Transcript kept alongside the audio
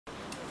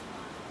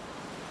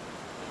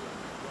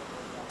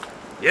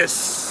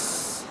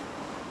Yes，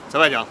 裁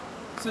判长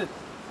是。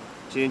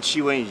今天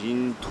气温已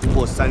经突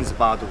破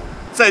38度，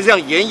在这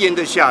样炎炎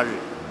的夏日，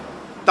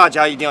大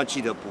家一定要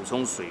记得补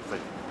充水分，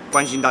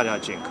关心大家的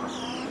健康。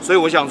所以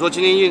我想说，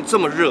今天因为这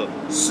么热，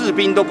士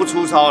兵都不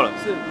出操了，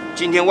是。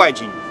今天外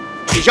景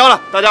取消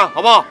了，大家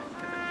好不好？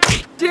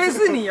今天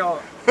是你哦，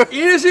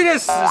一日系列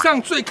史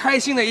上最开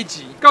心的一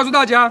集，告诉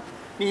大家。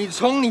 你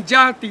从你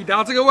家抵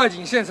达这个外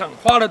景现场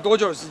花了多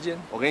久的时间？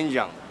我跟你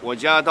讲，我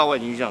家到外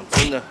景现场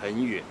真的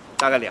很远，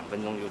大概2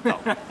分钟就到。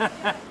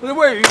不是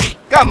位于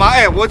干嘛？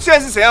哎，我现在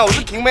是怎样？我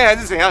是停妹还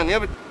是怎样？你是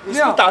不是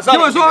打上？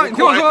听我说，你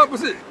听我说，不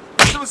是，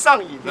是不是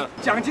上瘾了？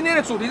讲今天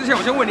的主题之前，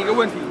我先问你一个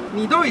问题：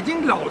你都已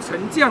经老成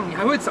这样，你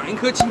还会长一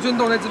颗青春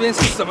痘在这边，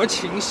是什么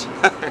情形？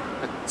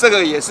这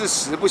个也是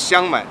实不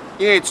相瞒，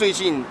因为最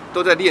近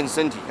都在练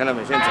身体，看到没？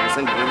现在整个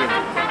身体都练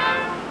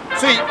得，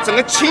所以整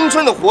个青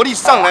春的活力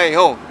上来以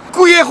后。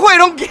 规个会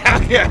都行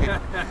起来。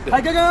台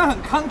哥刚刚很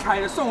慷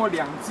慨的送我2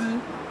支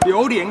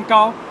榴莲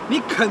糕，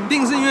你肯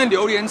定是因为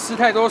榴莲吃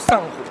太多上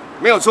火，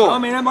没有错。然后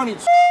没人帮你，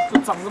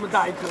就长这么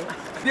大一颗，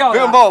不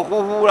用帮我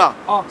呼呼啦，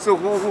哦，是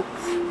呼呼，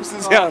不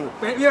是这样的，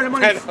没有人帮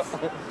你。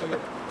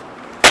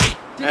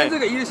今天这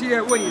个一日系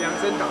列为你量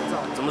身打造，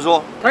怎么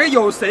说？台哥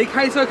有谁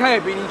开车开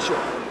得比你久？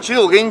其实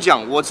我跟你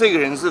讲，我这个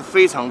人是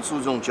非常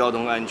注重交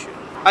通安全，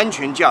安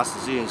全驾驶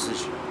这件事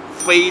情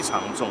非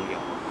常重要。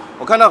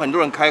 我看到很多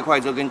人开快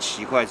车跟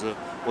骑快车，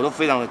我都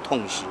非常的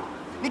痛心。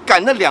你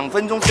赶那2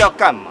分钟是要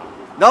干嘛？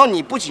然后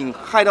你不仅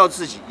害到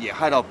自己，也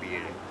害到别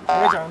人。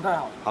台哥讲得太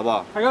好了，好不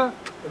好？台哥，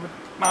我们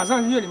马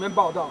上去里面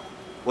报道。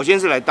我今天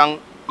是来当一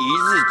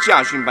日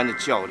驾训班的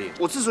教练。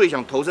我之所以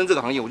想投身这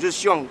个行业，我就是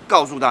希望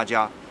告诉大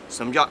家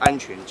什么叫安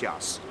全驾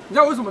驶。你知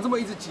道为什么这么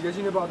一直急着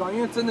进去报道？因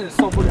为真的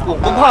受不了。我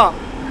不怕。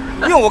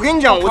 因为我跟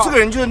你讲，我这个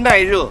人就是耐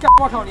热。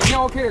我靠，你现在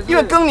OK 的？因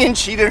为更年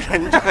期的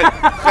人就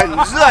很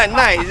热爱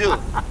耐热。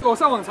我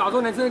上网查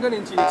说，男生更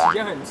年期的期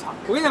间很长。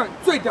我跟你讲，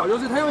最屌就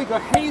是他用一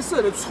个黑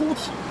色的粗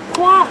体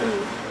刮胡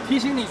提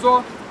醒你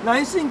说，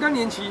男性更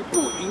年期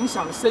不影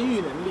响生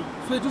育能力，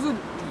所以就是你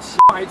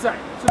还在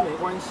就没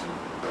关系。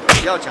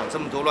不要讲这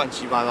么多乱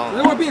七八糟，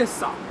人会变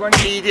少，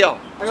低调。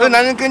所以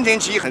男人更年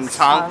期很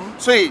长，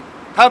所以。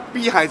 他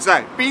B 还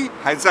在 ，B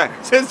还在，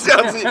是这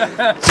样子，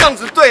这样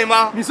子对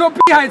吗？你说 B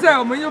还在，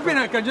我们又变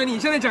得感觉你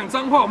现在讲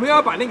脏话，我们又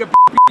要把那个 B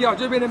掉，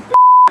就变成 B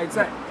还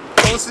在，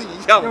都是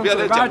一样，不要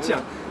再讲。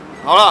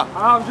好了，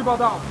好，我们去报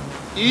道。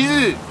一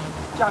日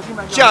驾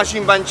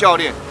训班教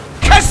练，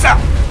开始。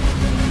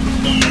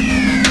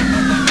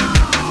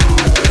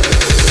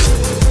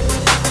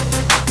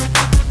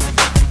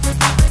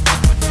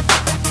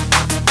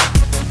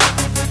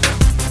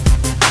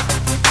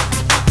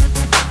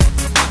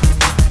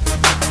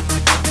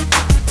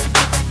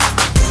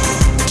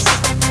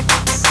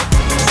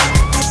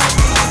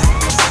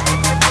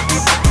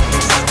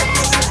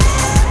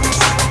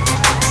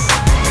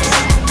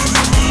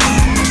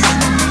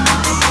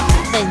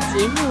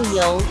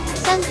由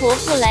三国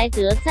布莱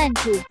德赞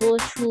助播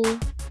出。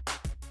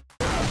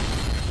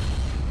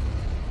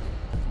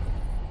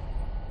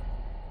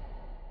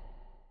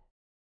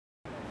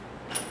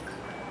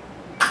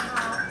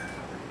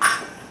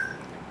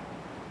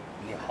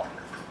你好，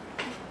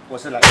我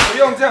是来。不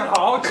用这样，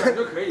好好讲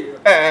就可以了。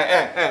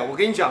哎，我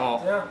跟你讲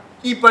哦，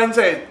一般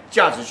在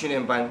驾驶训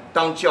练班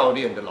当教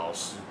练的老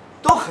师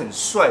都很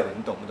帅的，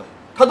你懂不懂？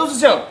他都是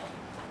这样。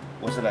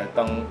我是来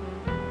当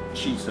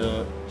汽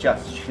车驾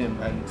驶训练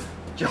班。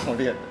 教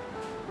练，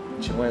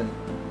请问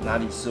哪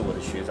里是我的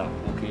学长？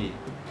我可以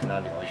跟他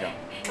聊一下。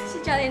是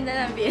教练在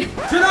那边。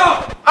知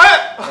道？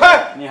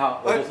哎，你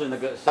好，我就是那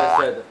个帅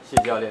帅的谢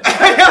教练。你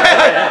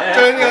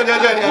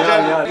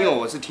好，因为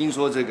我是听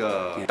说这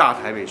个大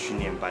台北训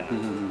练班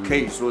可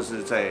以说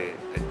是在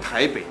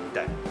台北一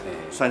带，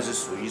算是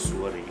数一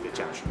数二的一个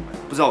驾训班。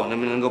不知道我能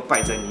不能够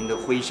拜在您的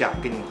麾下，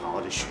跟您好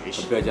好的学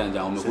习。不要这样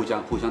讲，我们互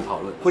相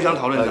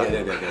讨论，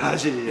对，好，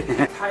谢谢。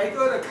台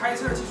哥的开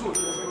车技术我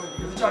觉得没问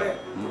题，可是教练，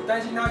我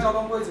担心他交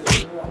通规则有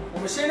点乱。我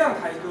们先让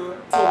台哥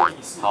做比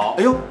试。好，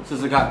哎呦，试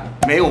试看，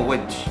没有问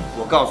题。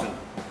我告诉你，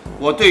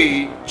我对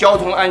于交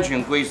通安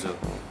全规则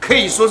可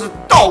以说是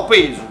倒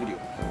背如流，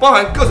包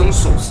含各种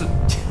手势。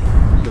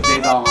有这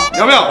一招吗？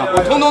有没有？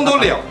我通通都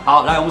了。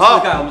好，来，我们试试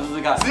看，我们试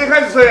试看。直接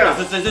开始吹了。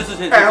是。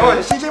哎，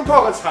我先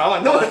泡个茶嘛，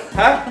那么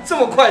这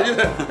么快就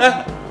是？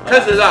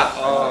开始了。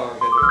哦，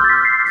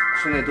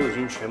现在都已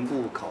经全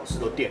部考试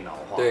都电脑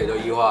化，对，都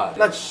医化了。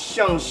那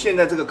像现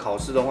在这个考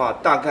试的话，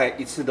大概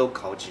一次都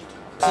考几题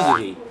？40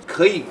题，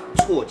可以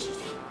错几题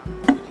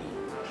？5题，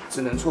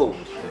只能错5题。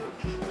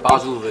对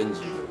，85分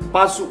级。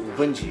85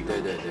分级。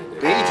对，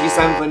等于1题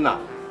3分啦。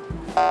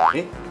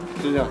哎，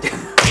就这样。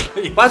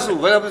85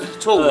分，那不是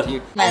错5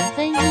题？满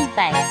分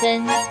100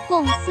分，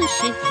共40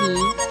题，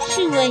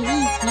试问一题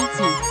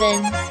几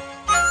分？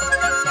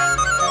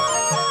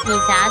你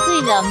答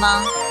对了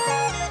吗？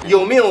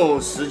有没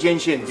有时间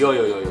限制？有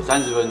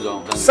30分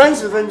钟。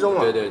30分钟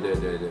啊？对，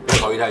不要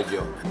考虑太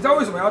久。你知道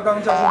为什么要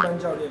当驾训班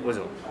教练？为什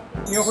么？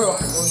因为会有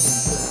很多女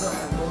生，会有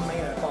很多妹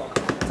来报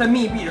考，在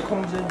密闭的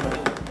空间里面。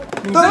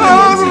你这个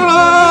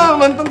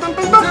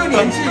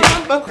年纪，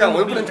看我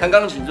又不能弹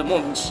钢琴，这莫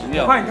名其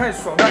妙。我怕你太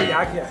爽到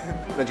牙起来。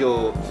那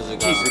就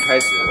计时开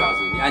始了，告诉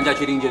你，按下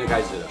确定键就开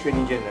始了。确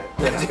定键的，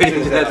对，确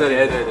定键在这里，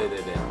对，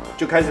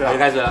就开始了，就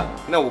开始了。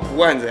那我不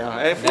按怎样？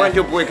哎，不按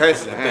就不会开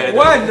始。不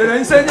按你的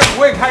人生就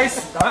不会开始，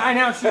赶快按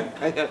下去。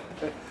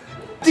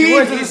第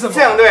一题是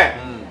这样对，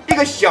一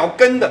个小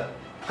根的，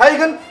还有一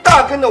根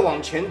大根的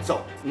往前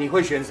走，你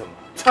会选什么？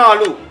岔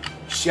路、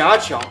狭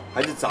桥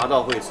还是匝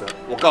道会车？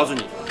我告诉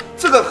你，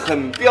这个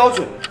很标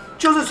准，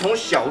就是从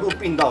小路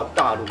并到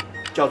大路，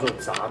叫做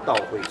匝道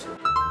会车。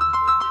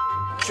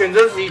选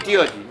择题第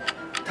二题，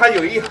它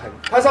有一横，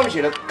它上面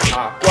写的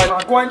卡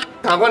关。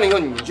卡关了以后，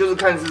你就是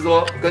看是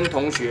说跟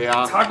同学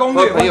啊、查攻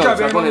略、朋友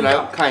查攻略来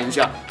看一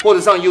下，或者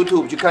上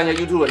YouTube 去看一下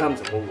YouTube 他们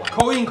怎么玩。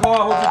扣印扣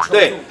啊，或是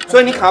对，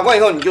所以你卡关以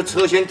后，你就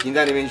车先停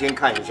在那边先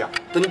看一下，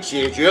等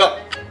解决了，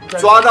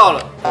抓到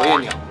了火焰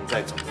鸟，你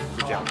再走，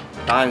就这样。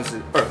答案是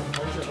2，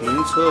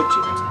停车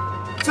检查。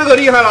这个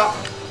厉害了，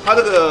它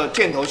这个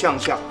箭头向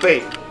下，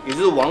北也就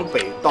是往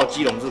北到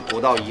基隆是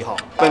国道1号。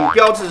本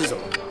标志是什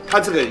么？它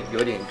这个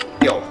有点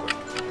吊诡，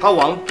它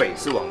往北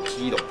是往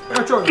基隆，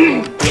要救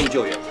援，不用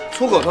救援。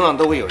出口通常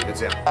都会有一个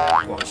这样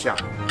往下，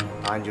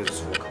答案就是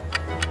出口。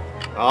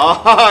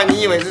啊，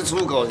你以为是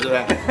出口是不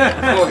是？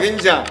我跟你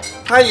讲，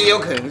它也有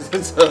可能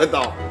是车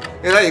道，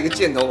因为它有一个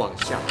箭头往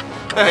下。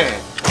哎，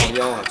好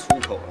腰啊，出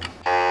口了。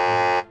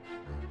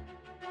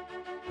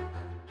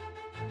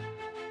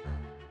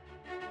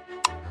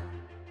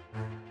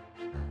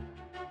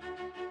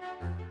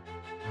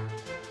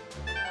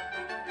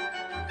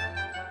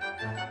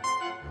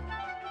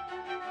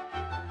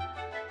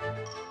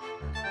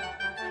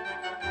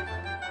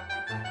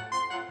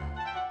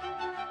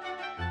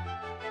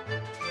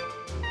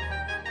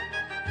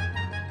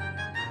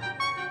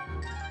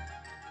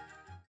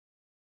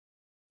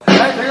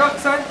来，来个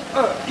3、2、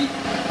1，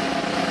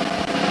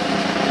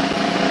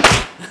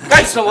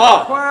干什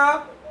么？快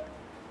啊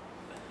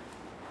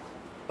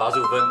85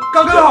分，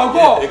刚刚好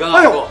过也刚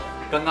好过，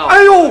刚刚好。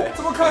哎呦，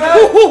怎么可能？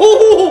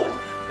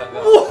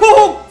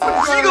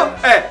这个，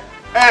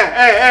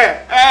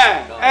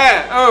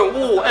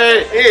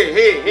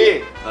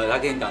他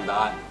给你讲答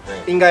案，对，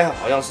应该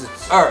好像是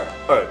2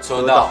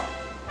车道，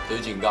这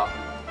是警告。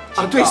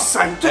啊，对，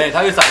闪，对，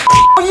他会闪。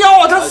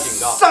腰啊，他警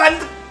告闪。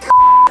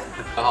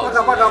报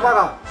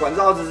告，管制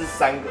号这是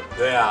3个。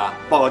对啊，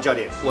报告教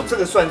练，我这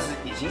个算是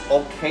已经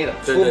OK 了，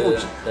初步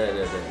级。对，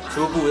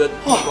初步的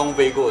低空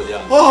飞过这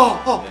样。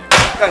哦，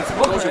干什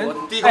么东西？我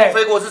低空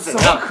飞过是怎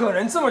怎么样？可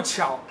能这么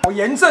巧？我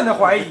严正的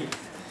怀疑。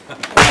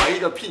怀疑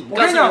个屁！我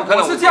跟你讲，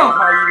我是这样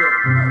怀疑的。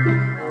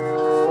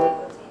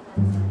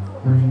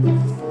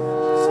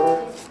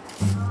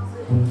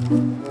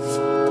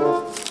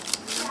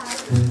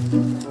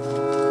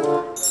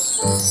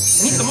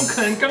你怎么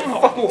可能刚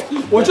好放过？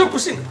我就不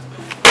信。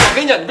我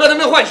跟你讲，你不要在那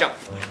边幻想，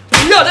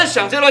不要再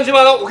想这乱七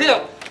八糟。我跟你讲，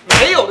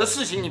没有的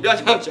事情你不要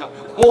这样讲，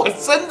我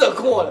真的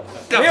过了。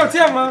没有这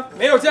样吗？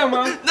没有这样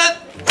吗？那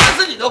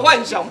是你的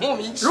幻想，莫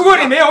名其妙。如果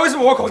你没有，为什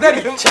么我口袋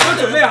里钱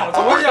都准备好？怎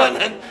么会这样？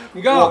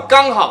你刚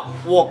好，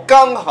我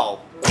刚好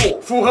过，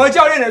符合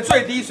教练的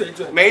最低水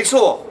准。没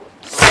错。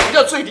什么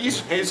叫最低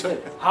水准？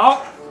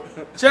好，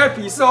现在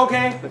笔试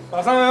OK，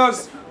 马上要，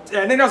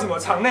那叫什么？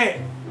场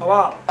内，好不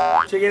好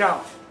 ？Check it out。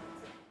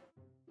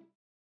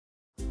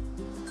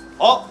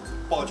好，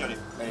报告教练。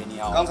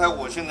你好。刚才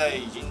我现在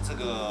已经这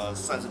个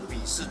算是笔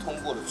试通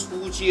过了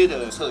初阶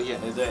的测验。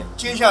对。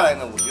接下来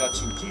呢，我就要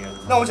进阶了。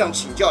那我想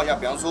请教一下，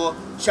比方说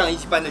像一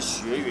般的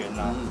学员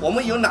啊，我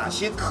们有哪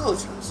些课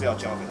程是要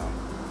教给他们？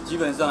基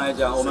本上来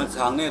讲，我们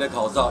场内的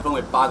考照分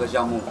为8个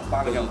项目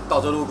，8个项目：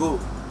倒车入库、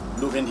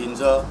路边停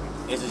车、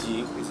S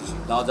型，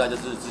然后再就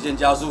是直线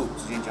加速，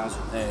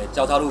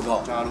交叉路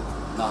口，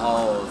然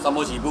后上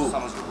坡起步，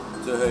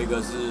最后一个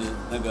是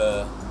那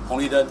个红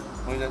绿灯，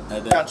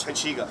这样才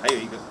7个，还有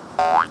一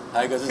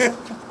个是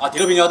铁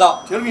路平交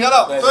道，对，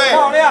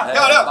漂亮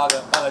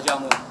，8个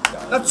项目。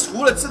那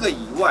除了这个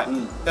以外，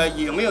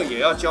有没有也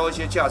要教一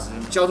些驾驶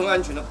人交通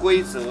安全的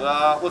规则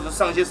啊，或者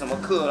上一些什么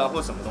课啦，或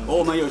者什么东西？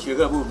我们有学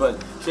科部分，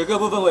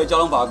为交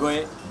通法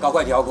规、高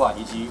快条款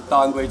以及道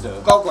安规则。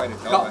高拐的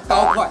条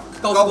款，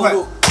高速公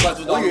路。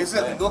我以为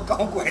是很多高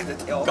拐的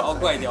条款。高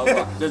快条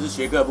款，这是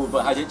学科部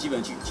分，还有一些基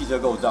本汽车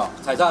构造。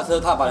踩刹车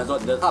踏板的时候，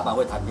你的踏板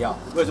会弹掉。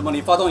为什么？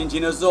你发动引擎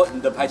的时候，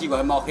你的排气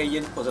管会冒黑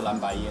烟或者蓝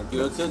白烟。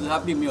有的车子它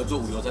并没有做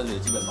5油3水的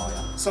基本保养。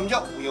什么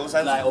叫5油3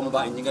水？来，我们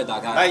把引擎盖打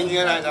开。来，引擎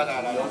盖来。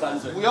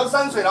5油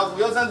3水了，5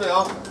油3水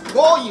哦。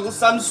5油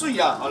3水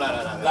啊！好，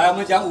来，我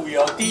们讲5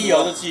油，第1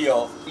油是汽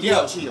油，一定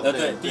要有汽油。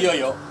对，第2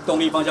油动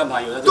力方向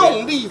盘油在这边。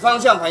动力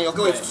方向盘油，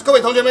各位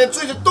同学们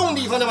注意动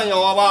力方向盘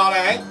油好不好？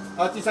来。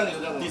第3个油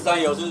叫什么？第3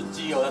油是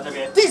机油在这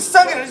边。第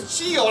3个是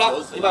机油了，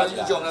你把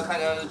19呢看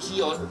一下机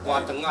油，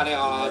哇，等啊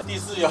了。第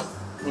4油，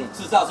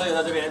是刹车油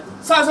在这边。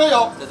刹车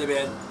油在这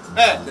边。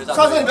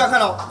刹车你不要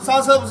看哦，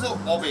刹车不是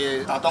往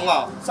北打东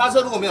啊，刹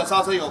车如果没有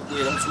刹车油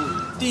也能处理。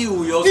第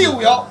5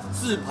油，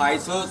自排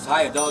车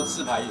才有叫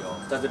自排油，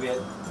在这边。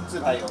自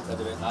排油在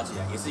这边拉起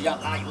来，也是一样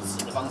拉油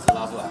尺的方式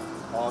拉出来。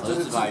哦，这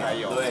是自排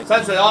油。对，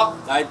 3水哦。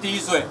来第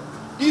1水。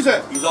滴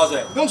水，雨刷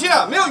水。永清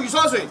啊，没有雨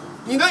刷水，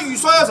你的雨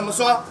刷要怎么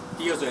刷？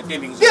第二水，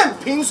电瓶水。电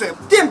瓶水，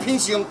电瓶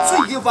使用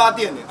水就发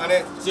电的，安尼。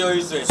最后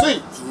一水，所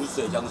以煮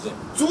水香水。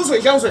煮水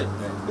香水，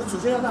对，有煮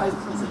水香，那还是煮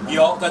水香？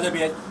有在这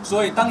边。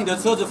所以当你的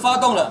车子发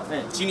动了，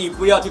请你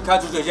不要去开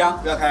储水箱，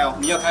不要开哦，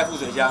你要开副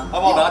水箱，好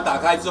不好？你把它打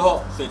开之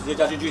后，水直接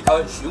加进去，它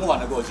会循环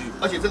的过去，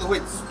而且这个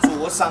会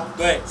灼伤。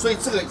对，所以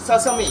这个它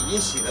上面已经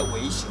写了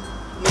危险，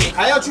你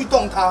还要去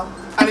动它，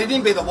安尼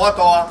恁别的我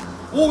多啊。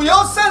五油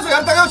三水，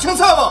大家有清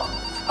楚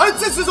不？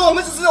这只是我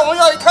们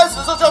要一开始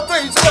的时候就要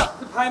对于这个。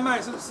拍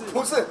卖是不是？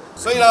不是，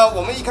所以呢，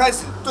我们一开始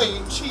对于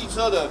汽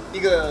车的一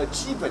个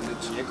基本的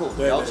结构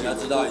了解，要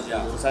知道一下。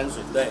五油三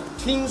水。对，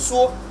听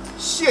说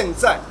现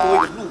在多一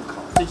个路考，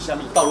这下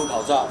面道路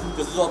考照，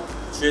就是说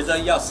学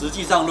生要实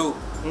际上路，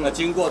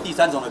经过第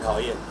3重的考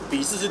验，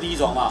笔试是第1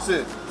重嘛，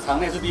是，场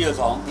内是第2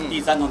重，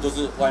第3重就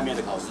是外面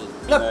的考试。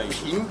那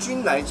平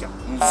均来讲，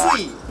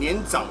最年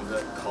长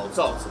的考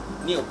照者，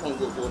你有碰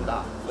过多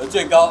大？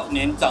最高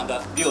年长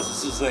的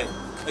64岁，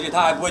而且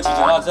他还不会骑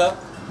脚踏车。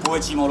不会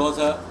骑摩托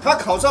车，他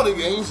考照的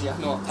原因是什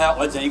么？他要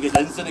完成一个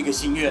人生的一个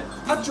心愿。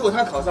结果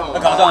他考上了，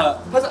他考上了。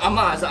他是阿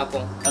嬷还是阿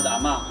公？他是阿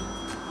嬷，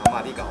阿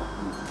嬷你搞。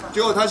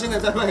结果他现在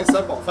在卖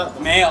三宝饭。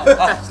没有。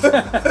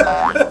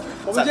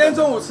我们今天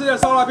中午吃的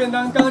烧腊便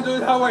当，刚刚就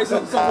是他外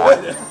送送过来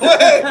的。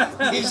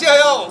喂，你现在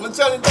要我们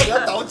教练到底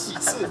要导几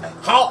次？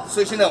好，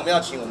所以现在我们要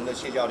请我们的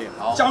谢教练，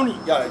教你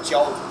要来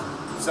教我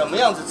怎么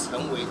样子成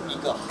为一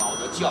个好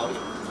的教练，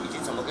以及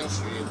怎么跟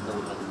学员沟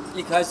通。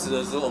一开始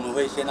的时候，我们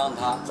会先让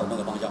他转动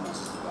的方向盘试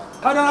试看。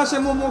他让他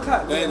先摸摸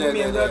看，对，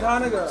免得他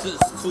那个是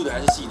粗的还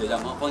是细的，这样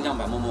方向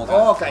盘摸摸看。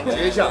哦，感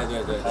觉一下。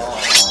对。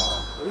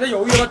我在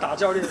犹豫要不要打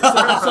教练，算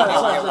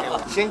了，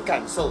先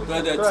感受。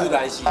对，粗的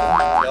还是细的，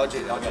了解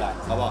来，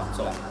好不好？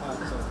走。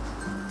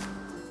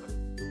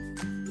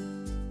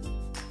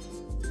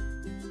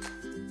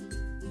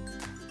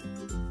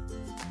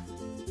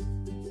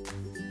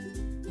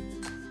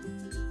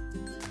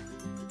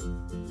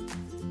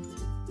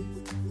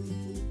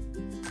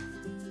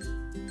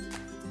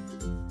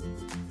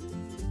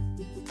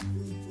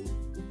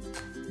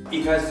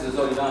一开始的时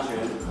候，你让学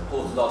员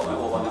握知道怎么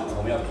握方向，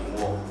我们要平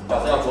握。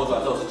假设要左转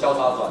的时候是交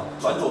叉转，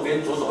转左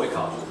边，左手会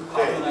卡住，卡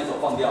住那一手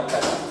放掉，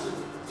再转一次，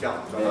这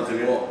样转到这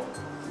边，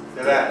对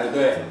不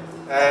对？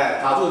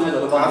对。卡住那手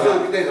就放掉，卡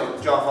住那手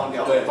就要放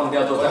掉。对，放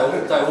掉之后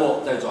再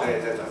握，再转。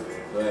对，再转这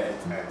边。对。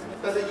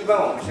但是一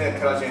般我们现在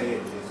看到现在已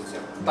经是这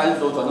样，单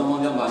手转动方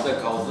向盘，在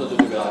考试的时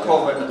候就给他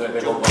扣分了，对，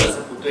就不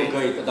是不对，不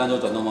可以单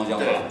手转动方向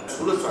盘。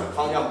除了转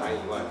方向盘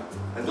以外，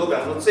很多比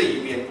方说这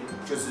一边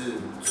就是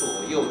左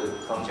右的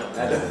方向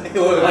盘。对，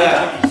我有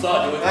讲笔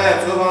刷，就会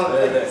左方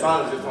对，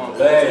刷的就通常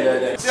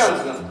对，这样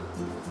子呢，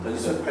喷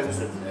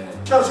水。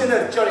像现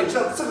在教练，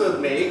像这个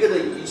每一个的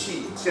仪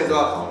器现在都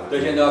要考了。对，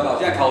现在都要考。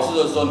现在考试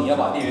的时候，你要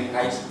把电源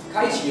开启，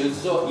开启了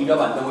之后，仪表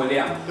板灯会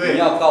亮。对，你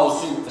要告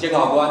诉监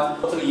考官，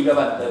这个仪表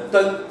板的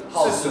灯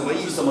是什么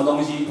意思？什么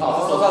东西？是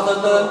手刹车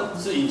灯，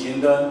是引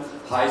擎灯，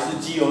还是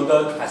机油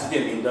灯，还是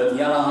电瓶灯？你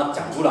要让他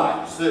讲出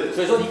来。是。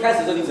所以说一开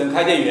始你只能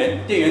开电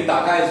源，电源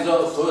打开之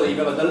后，所有的仪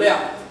表板灯亮，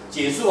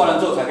解释完了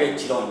之后才可以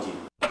启动引擎。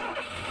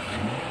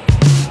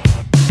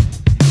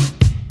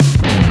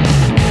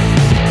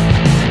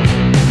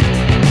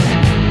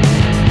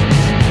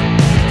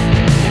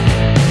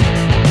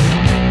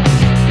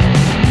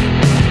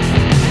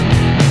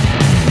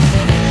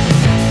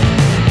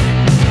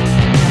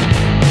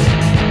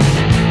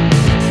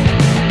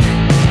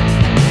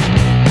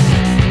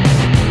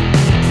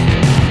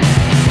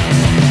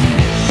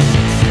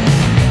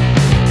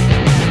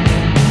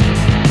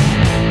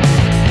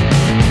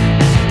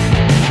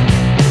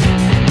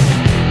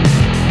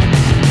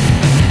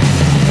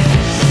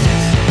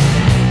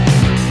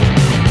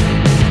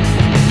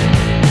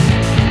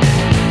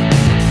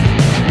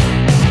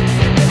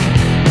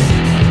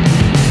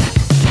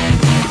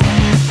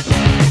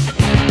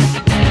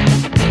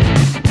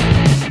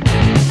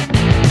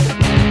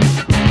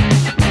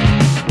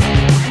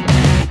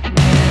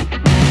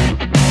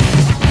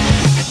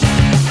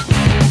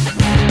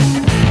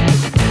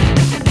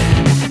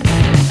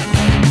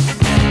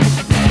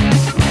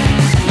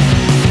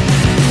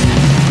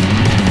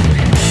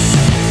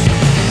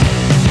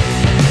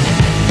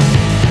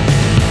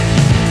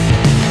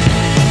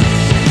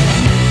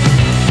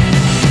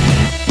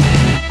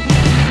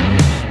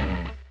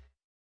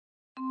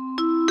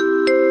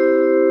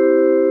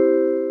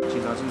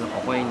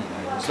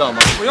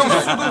不用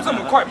速度这么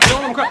快，不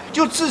用那么快。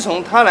就自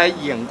从他来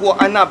演过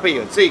安娜贝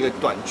尔这个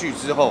短剧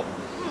之后，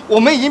我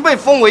们已经被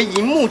封为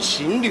荧幕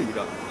情侣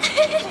了。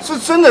是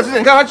真的，是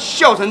你看他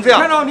笑成这样。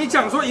看到你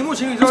讲说荧幕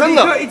情侣之后，立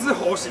刻一只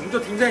猴形就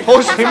停在你。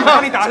猴形吗？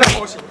帮你打一下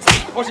猴形，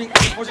猴形。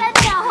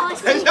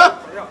等一下，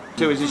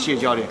这位是谢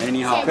教练。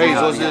你好，可以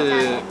说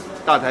是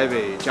大台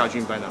北驾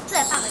训班的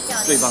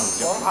最棒的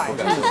教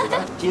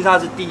练。金沙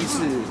是第一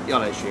次要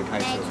来学开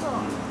车，没错。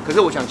可是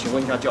我想请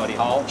问一下教练，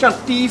好，像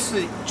第一次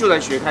就来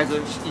学开车，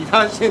以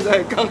他现在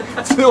刚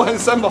吃完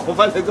3宝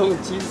饭的这种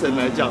精神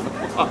来讲的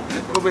话，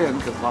会不会很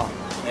可怕？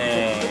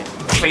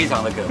非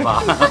常的可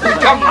怕。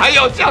干嘛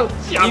要这样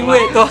讲？因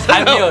为都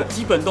还没有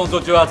基本动作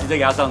就要直接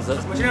给他上车。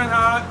我们先让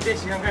他练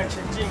习看看前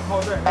进后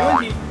退，没问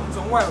题。我们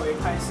从外围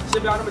开始，先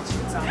不要那么紧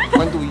张。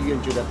关渡医院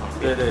就在旁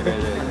边。对。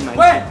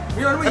喂，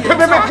没有那么严重。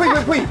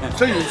呸！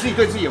所以你自己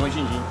对自己有没有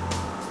信心？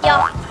有，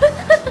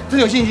真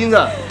有信心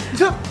的。你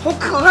这好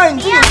可爱，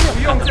你这个不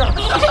用这样。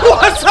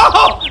我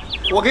操！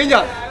我跟你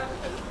讲，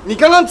你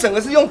刚刚整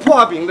个是用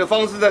破饼的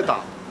方式在打。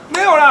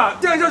没有啦，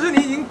这样下去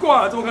你已经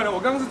挂了，怎么可能？我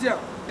刚刚是这样。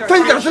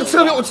但你讲是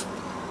侧面，我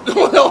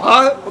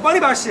帮你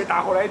把血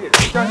打回来一点，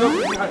这样就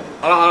厉害。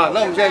好了，那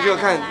我们现在就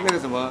看那个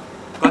什么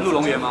关渡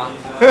龙园吗？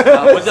不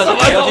是，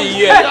要去医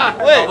院。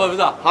不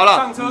是。好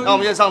了，那我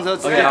们先上车，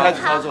直接开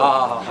始操作。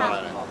好。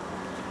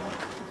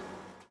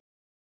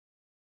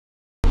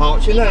好，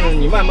现在呢，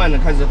你慢慢的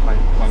开始缓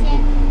步，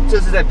这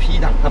是在 P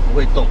档，它不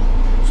会动，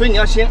所以你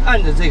要先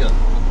按着这个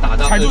打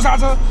到踩住刹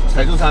车，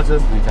踩到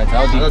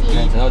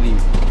底，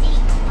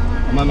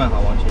慢慢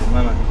好往前，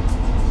慢慢。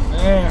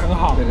很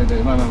好。对，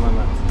慢慢。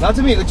然后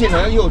这边有个箭头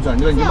要右转，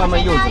对吧？你就慢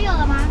慢右转。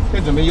可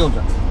以准备右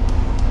转。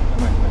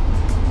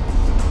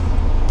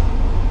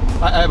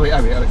不，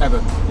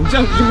你这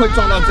样子就会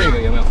撞到这个，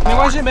有没有？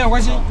没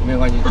关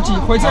系。不急，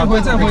回正。而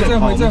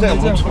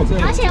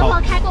且我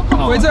开过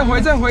碰。回正。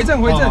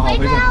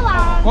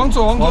往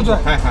左转。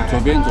左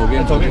边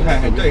开，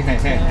对，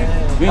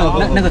没有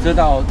那个车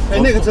道，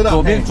那个车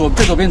道，最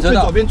左边车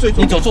道，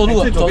你走错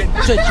路了，最左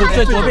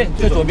边，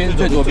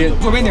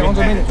左边点，往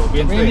左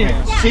边点。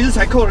其实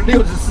才扣了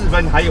64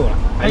分，还有了，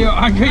还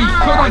可以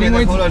扣到0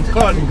为止，扣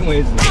到0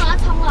为止。那我要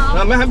冲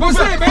了。没不是，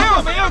没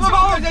有冲，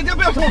人家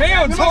不要冲，没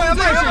有冲，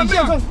这个选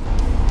项。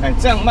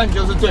这样慢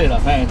就是对了，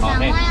好，转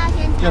弯要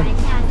先踩一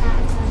下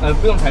刹车。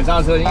不用踩刹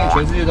车，因为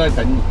全世界都在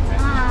等你。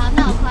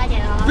那我快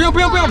点哦。不用，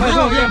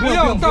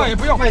倒也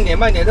不用。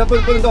慢点，这不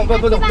能动，不要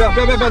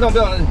动，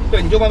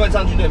对，你就慢慢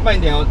上去，对，慢一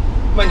点哦，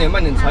慢点，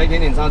踩一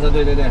点刹车，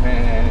对，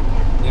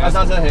要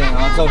刹车，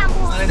好，走，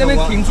那边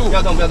停住，不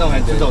要动，直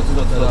走，走，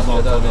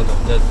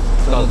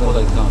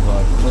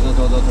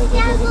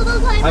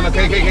还没，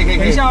可以。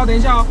等一下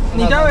哦，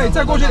你待会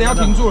再过去也要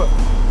停住了。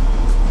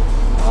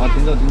好，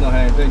停走，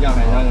对，这样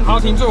好，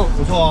停住，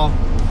不错哦。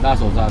拉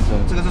手刹车，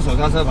这个是手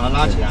刹车，把它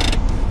拉起来。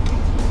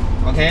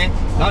OK，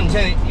 然后你现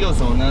在右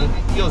手呢，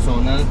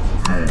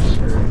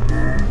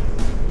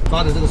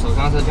抓着这个手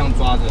刹车这样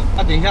抓着。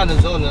等一下的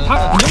时候呢，你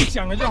用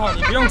讲的就好，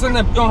你不用真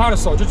的用他的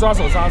手去抓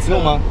手刹车。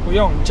用吗？不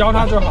用，你教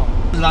他就好。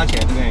拉起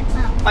来，对不对？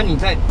你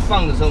在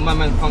放的时候慢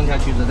慢放下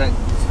去，再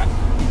踩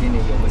一点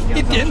点油门，这样。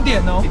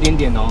一点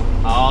点哦，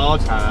好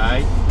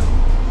踩。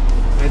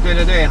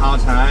对，好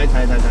踩，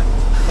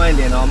慢一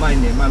点哦，慢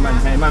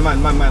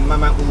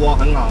呜哦，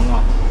很好。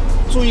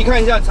注意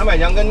看一下，陈百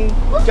强跟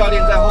教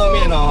练在后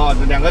面哦，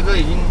这两个都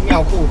已经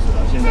尿裤子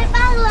了，现在。太棒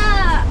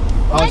了！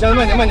好，现在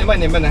慢点，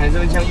还是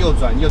向右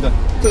转，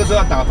这个时候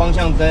要打方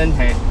向灯，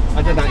再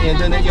打右，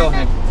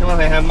慢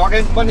点，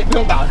不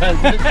用打了，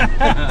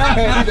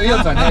右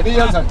转，然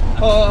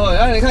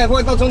后你看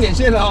快到终点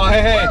线了哦，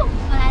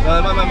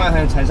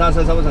慢，踩刹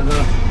车，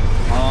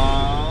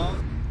好。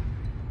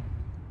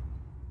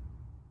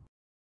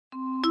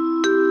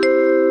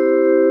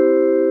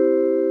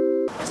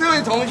这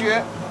位同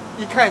学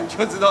一看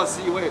就知道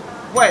是一位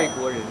外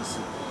国人士，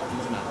你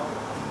是哪？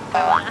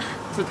台湾。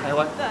是台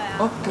湾。对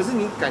啊。可是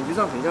你感觉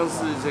上很像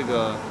是这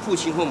个父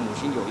亲或母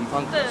亲有一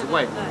方可能是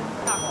外国人。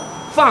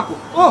法国。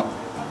哦。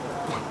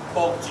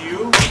我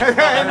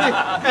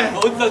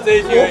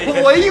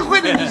唯一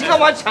会的，你干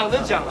嘛抢着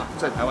讲啊？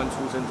在台湾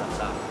出生长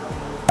大。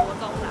国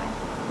中来。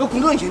国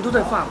中以前都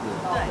在法国。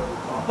对。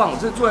好棒！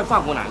这住在法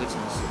国哪个城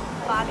市？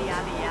巴黎啊，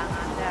里昂啊，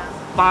这样。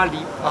巴黎，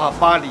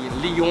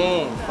利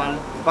用，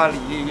巴黎。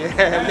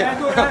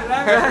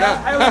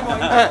还有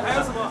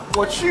什么？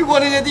我去过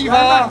那些地方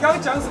啊。你刚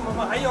刚讲什么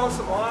吗？还有什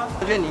么啊？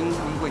我觉得您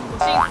会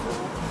什么？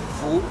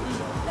福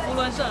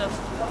伦社的福。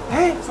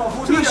手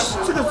扶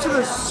这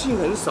个姓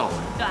很少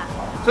对。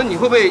所以你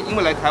会不会因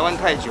为来台湾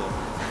太久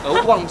而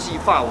忘记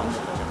法文？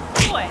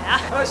会啊。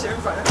他在嫌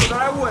烦，我都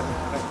在问，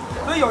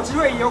所以有机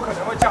会也有可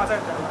能会嫁在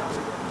台湾。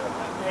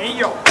没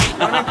有，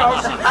我那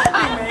高兴，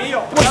并没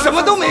有。我什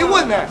么都没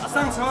问呢。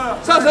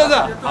上车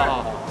的。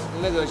好，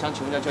那个想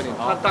请问一下教练，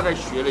他大概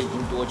学了已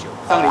经多久？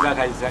上礼拜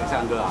开始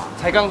上课啊。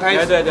才刚开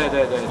始。对。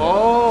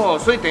哦，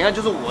所以等一下就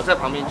是我在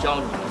旁边教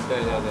你。对。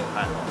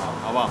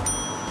好不好？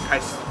开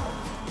始。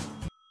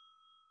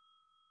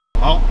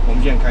好，我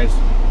们现在开始。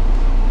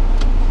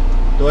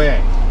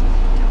对。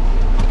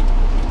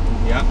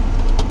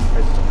开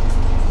始走。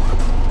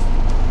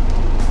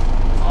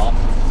好。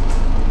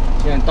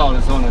现在到的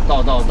时候呢，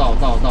到，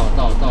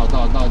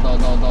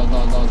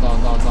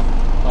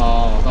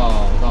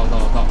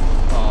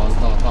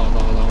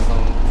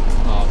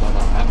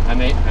还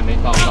没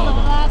到，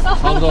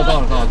差不多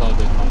到了，对，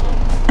差不多。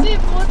进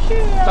不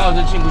去。到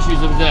是进不去，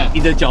是不是？你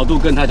的角度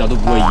跟他角度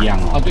不会一样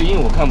哦。对，因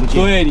为我看不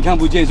见。对，你看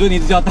不见，所以你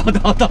只叫到。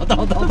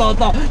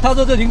他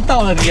说这已经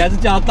到了，你还是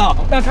叫到。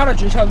那他的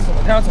诀窍是什么？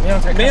他要怎么样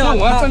才？没有，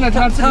我要站在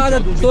他的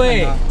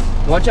对。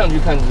我要这样去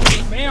看是不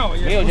是？没有，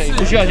没有这样，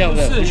不需要这样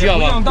子，不需要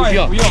吗？不需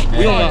要，不用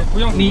吗？不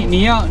用。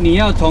你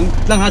要从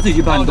让他自己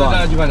去判断，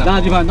让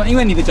他去判断，因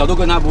为你的角度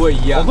跟他不会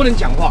一样。我不能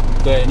讲话。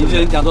对，你只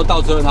能讲说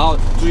倒车，然后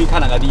注意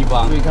看哪个地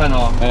方。注意看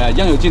哦。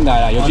这样有进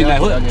来了，有进来，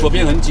或者左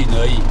边很紧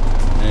而已。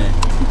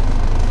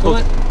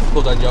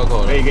过转角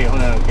口了。可以，后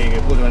面可以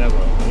过转角口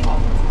了，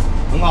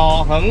很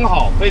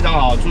好，非常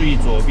好。注意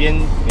左边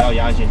不要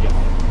压线就好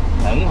了，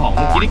很好。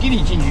我们叽里叽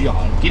里进去就好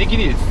了，叽里叽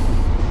里。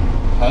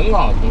很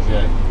好，同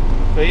学，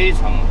非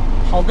常好。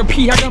好个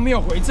屁！他刚没有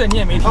回正，你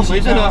也没听。他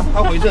回正了，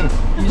他回正了。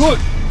Good。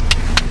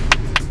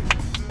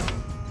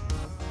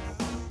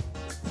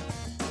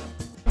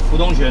胡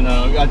同学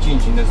呢要进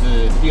行的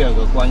是第2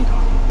个关卡，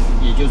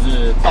也就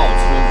是倒车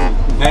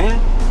入库。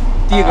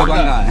第2个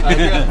关卡，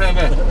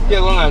第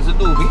2个关卡是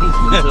路边停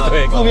车。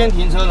对，路边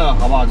停车呢，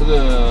好不好？这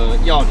个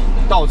要领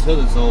呢，倒车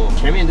的时候，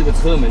前面这个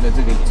车门的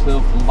这个车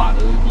扶把的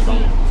地方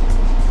呢，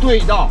对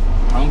到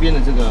旁边的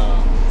这个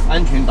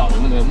安全岛的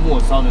那个末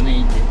梢的那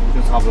一点，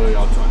就差不多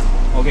要转。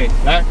OK，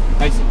 来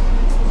开始，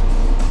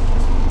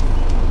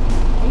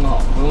很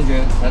好，胡同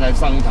学才来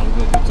上一堂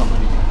课就这么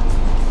厉害，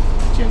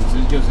简直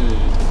就是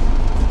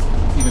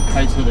一个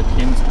开车的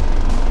天才。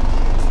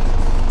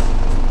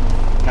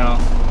看啊，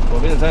左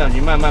边的三角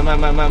形慢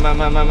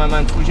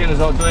慢出现的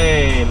时候，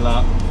对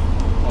了，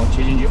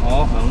切进去，很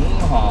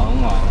好，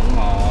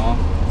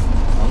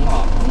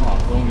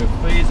胡同学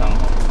非常好。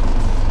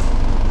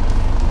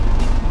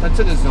那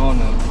这个时候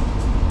呢，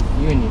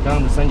因为你刚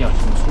刚的三角形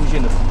出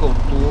现的不够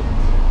多。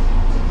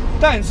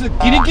但是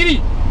叽里叽里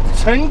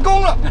成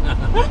功了，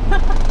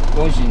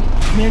恭喜你，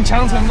勉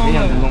强成功，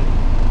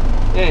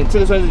这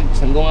个算是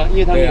成功啊，因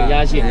为它没有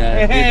压线，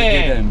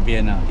贴得很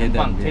边啊，贴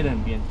得很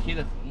边，贴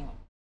得很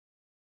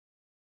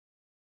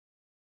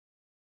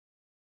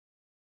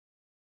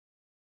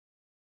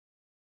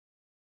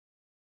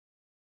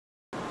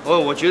好。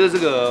我觉得这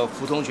个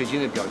胡同学今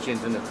天的表现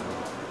真的很好，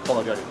报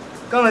告教练。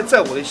刚才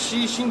在我的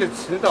悉心的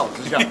指导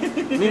之下，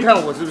您看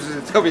我是不是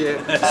特别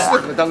适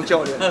合当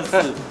教练？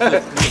是，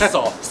你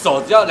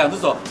手只要2只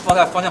手放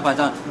在方向盘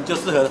上，你就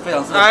非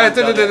常适合。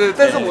对。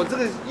但是我这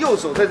个右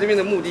手在这边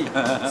的目的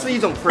是一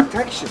种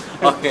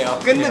protection。OK，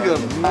 跟那个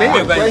没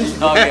有关系。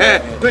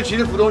对，其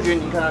实胡同学，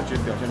您看他觉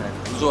得表现还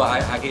不错，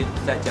还可以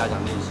再加强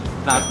练习，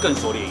那更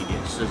熟练一点。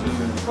是。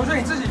同学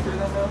你自己觉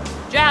得呢？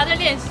觉得还要再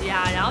练习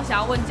啊，然后想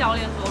要问教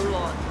练说，如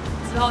果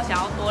之后想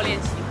要多练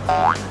习。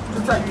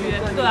就再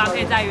约，对啊，可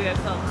以再约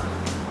课嘛。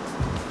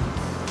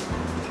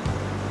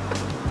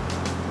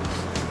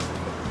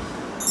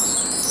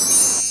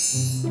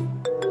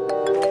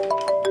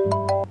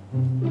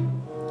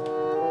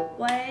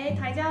喂，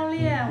台教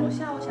练，我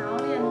下午想要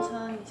练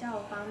车，你下午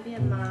方便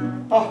吗？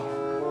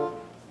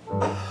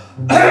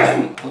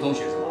胡同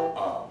学是吗？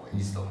我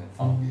一直都很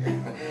方便。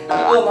你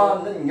饿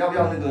吗？那你要不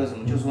要那个什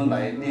么？就说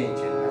来练以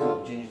前，还是我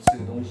们今天去吃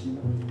个东西呢？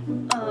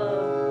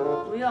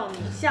不用，你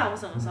下午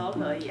什么时候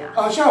可以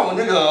啊？下午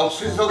那个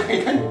随时都可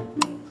以看。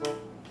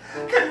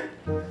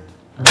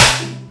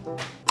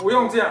不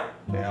用这样，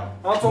怎样？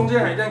然后中间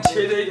还这样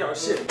切这一条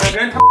线，两个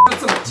人他就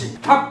这么近，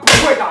他不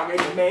会打给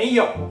你，没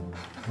有。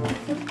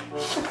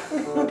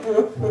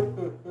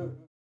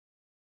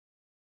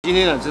今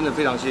天呢，真的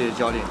非常谢谢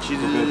教练。其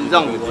实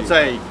让我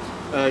在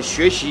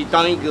学习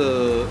当一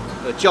个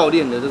教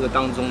练的这个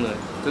当中呢，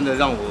真的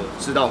让我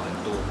知道很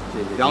多。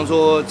比方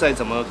说，在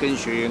怎么跟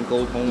学员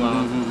沟通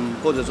啊，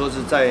或者说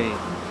是在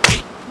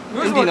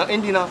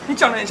Andy 呢？你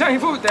讲的很像一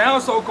副等下要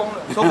收工了，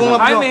收工了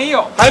还没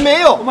有，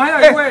我们还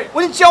有一位，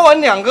我已经教完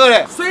2个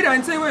嘞。虽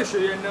然这位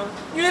学员呢，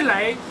因为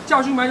来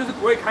驾训班就是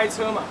不会开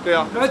车嘛，对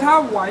啊，而他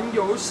玩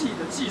游戏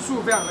的技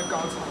术非常的高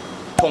超。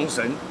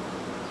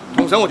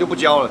统神我就不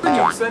教了，是女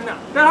生啊，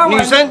但她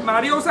女生马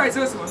里奥赛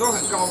车什么都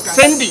很高干。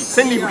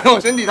Cindy 不用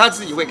，Cindy 她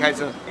自己会开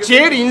车。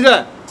杰林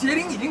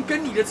已经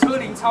跟你的车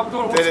龄差不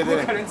多了，我对，不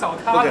可能找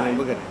她，不可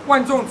能，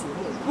万众瞩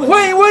目。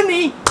欢迎温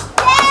妮。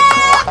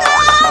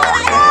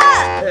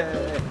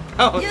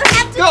You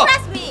have to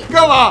trust me。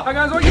干嘛？他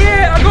刚刚说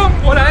耶，阿公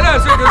我来了，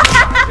所以就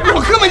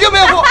我根本就没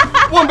有说，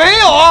我没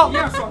有啊。一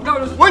样爽到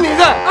就是。温妮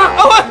在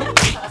喂，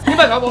你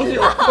把它忘记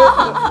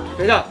我。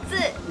等一下。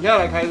你要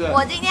来开车？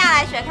我今天要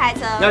来学开车。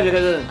你要学开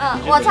车？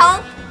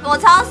我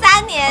从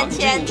3年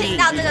前听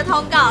到这个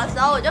通告的时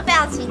候，我就非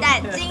常期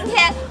待。今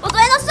天我昨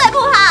天都睡不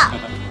好。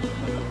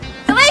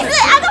什么意思？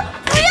阿公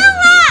不用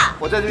啦。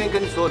我在这边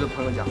跟所有的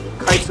朋友讲，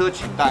开车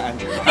请戴安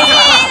全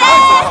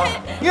帽，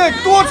因为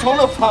多重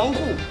的防护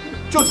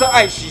就是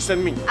爱惜生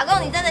命。阿公，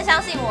你真的相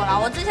信我了？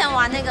我之前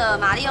玩那个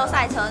马里奥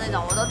赛车那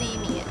种，我都第1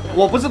名。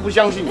我不是不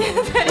相信你，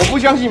我不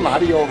相信马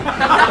里奥，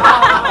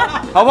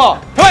好不好？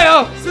太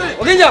阳是，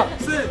我跟你讲，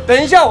是。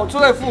等一下我坐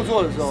在副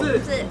座的时候，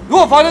是。如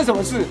果发生什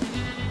么事，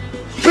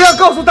不要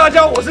告诉大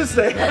家我是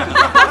谁。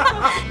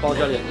包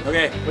教练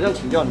 ，OK， 我想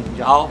请教你一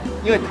下。好，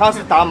因为他是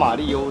打马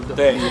里欧的，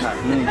对厉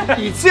害。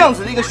以这样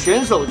子的一个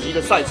选手级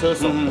的赛车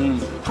手，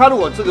他如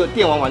果这个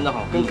电玩的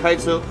好，跟开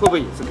车会不会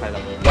也是开到？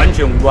完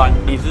全无关。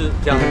你是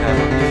这样子开吗？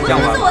不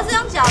是，我是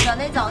用脚的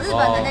那种，日本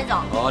的那种。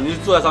哦，你是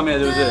坐在上面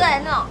是不是？对，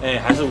那种。哎，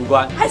还是无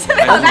关。还是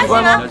没有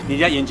关系吗？你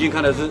现在眼睛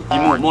看的是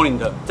荧幕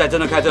monitor， 在真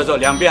的开车的时候，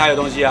两边还有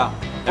东西啊。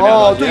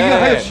哦，对，因为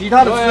还有其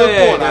他的车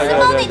过来。可是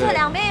monitor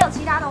两边有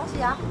其他东西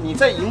啊。你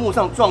在荧幕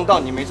上撞到，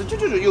你没事，就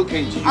又可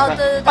以继续看。哦，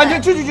对，啊，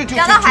就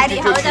掉到海里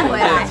还会再回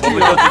来。我们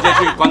就直接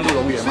去关渡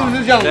龙园，是不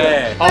是这样子？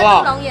对，好不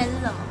好？龙岩是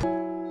什么？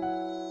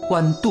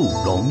关渡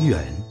龙园。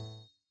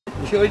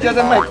有一家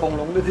在卖恐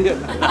龙的店，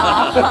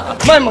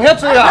卖猛要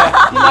追啊！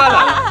你妈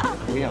来！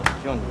我跟你讲，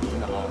希望你真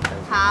的好好开车。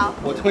好，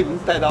我都已经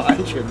戴到安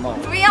全帽。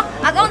不用，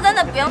阿公真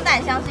的不用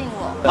戴，相信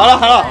我。好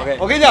了，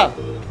我跟你讲，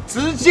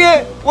直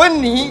接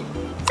温妮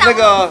那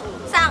个。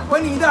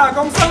温妮的阿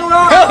公上路了。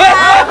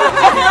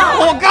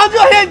我刚就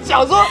在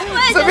讲说，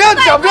怎么样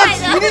讲比较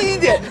吉利一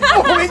点，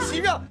莫名其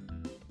妙。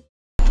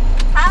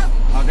好，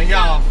等一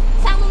下哦。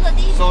上路的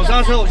第一手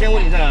刹车，我先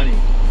问你在哪里？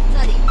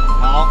这里。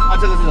好，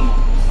这个是什么？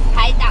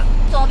排档，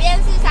左边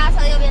是刹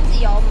车，右边是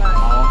油门。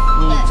好，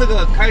你这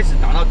个开始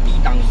打到低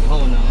档以后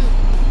呢，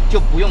就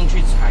不用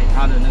去踩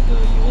它的那个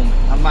油门，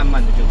它慢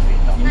慢的就可以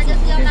到。那就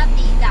是用到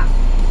低档。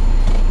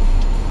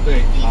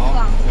对，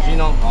好，小心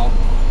哦，好。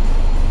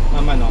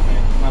慢慢的，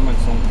慢慢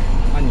松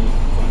开。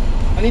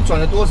你转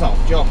了多少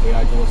就要回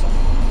来多少。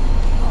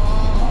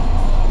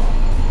哦，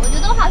我觉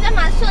得我好像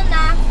蛮顺的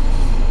啊，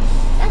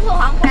但是我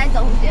好像开在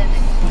中间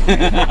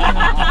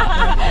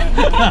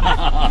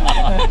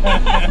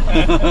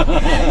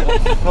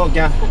好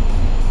惊。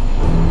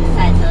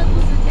赛车不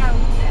是这样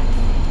子。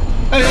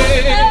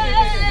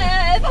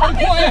旁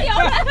边有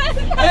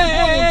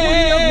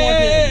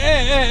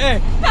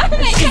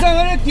是在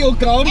那丢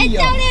高里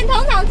教练通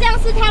常这样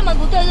是他们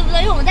不对，对不对？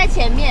因为我们在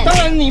前面。当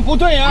然你不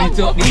对啊，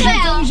你是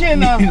中线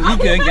呢，你一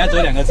个人给他走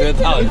2个车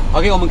道。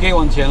OK， 我们可以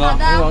往前了。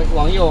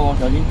往右哦，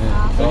小心，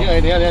小心！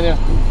等一下，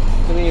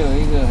这边有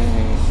一个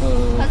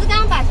可是刚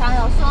刚百强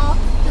有说，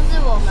就是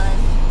我们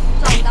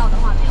撞到的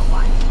话没有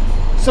关系。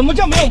什么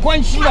叫没有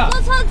关系啊？他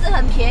说车子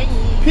很便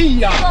宜。屁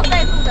呀！做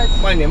背部的。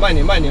慢点。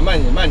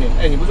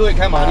哎，你不是会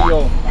开马力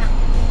哦？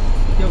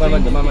慢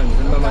慢的，真慢慢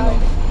的。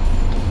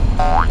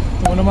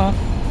怎么了吗？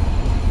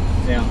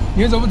怎样？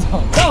你们走不走？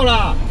到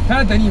了，他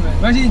在等你们，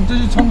没关系，你就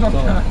去冲撞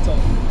他走。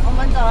我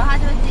们走了，他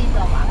就会自己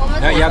走嘛。我们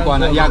压管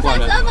了。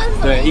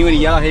对，因为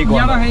你压到黑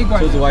管，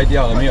车子歪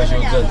掉了，没有修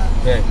正。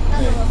对。那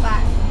怎么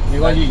办？没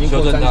关系，已经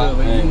过30了，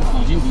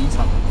已经离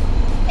场。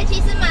其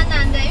实蛮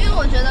难的，因为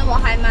我觉得我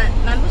还蛮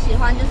不喜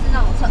欢，就是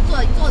那种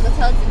坐着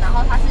车子，然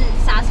后它是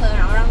刹车，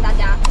然后让大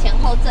家前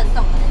后震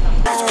动的那种。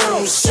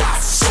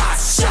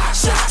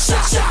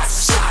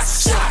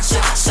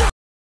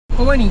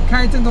会不会你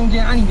开正中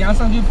间啊？你等下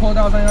上去坡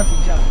道上要停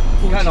下来。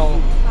你看哦，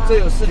这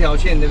有4条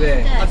线，对不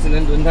对？它只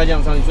能轮胎这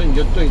样上去，所以你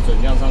就对准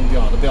这样上去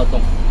就好，都不要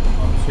动。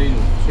吹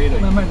了。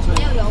慢慢吹。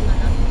没有油门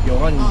啊？有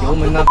啊，你油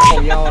门啊，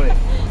靠腰嘞。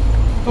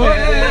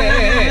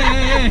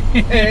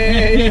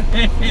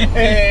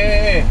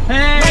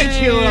太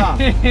糗了！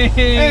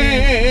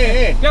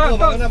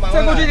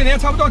再过去一点，你要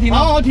差不多停了。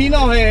好停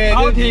哦，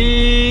好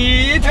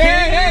停。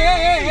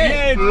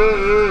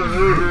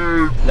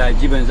来，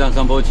基本上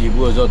上坡起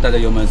步的时候，带着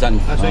油门上。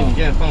所以你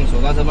现在放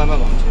手刹车，慢慢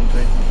往前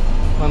推，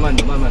慢慢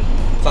的。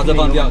刹车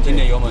放掉，轻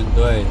点油门，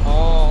对。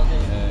哦。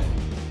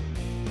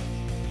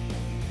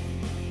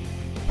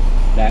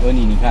来，温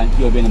妮，你看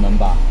右边的门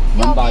把，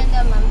右边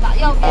的门把，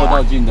后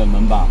照镜的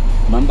门把，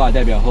门把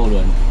代表后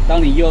轮。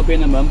当你右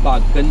边的门把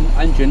跟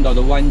安全岛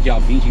的弯角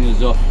平行的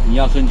时候，你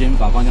要瞬间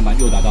把方向盘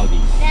右打到底。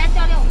等下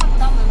教练，我看不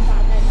到门把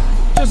在哪里。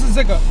就是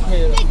这个，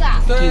这个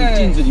啊？对，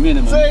镜子里面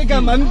的门。这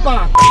个门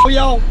把，不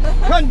要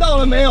看到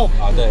了没有？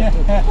啊，对。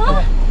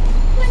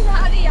在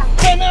哪里啊？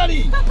在那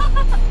里。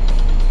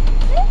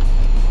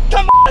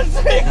他妈的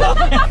这个！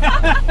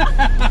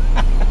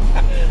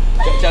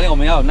教练，我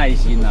们要有耐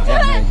心呐，要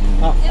有耐心。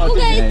你不可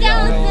以这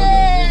样子，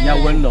你要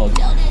温柔。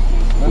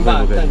门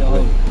把站着后。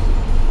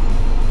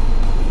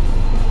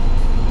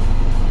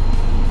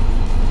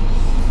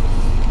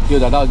右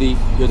打到底，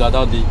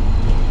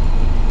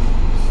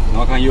然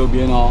后看右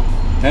边哦。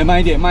哎，慢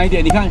一点，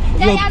你看。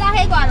压到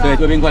黑管了。对，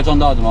右边快撞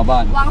到怎么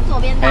办？往左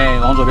边打。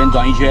往左边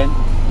转一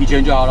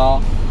圈就好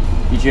了。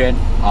1圈，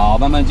好，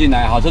慢慢进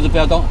来，好，车子不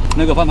要动，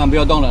那个方向盘不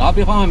要动了，好，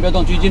方向盘不要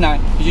动，继续进来，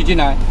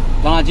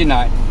让它进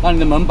来，让你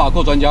的门把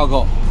过转角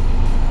口。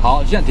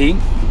好，现在停，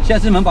现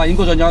在是门把已经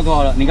过转角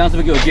口了，你刚刚是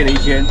不是给我借了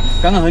1000？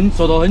刚刚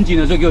手头很紧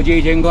的时候给我借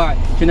1000块，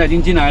现在已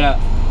经进来了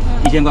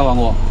，1000块还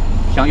我，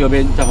向右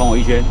边再还我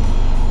1圈，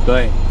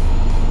对。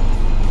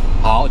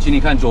好，请你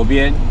看左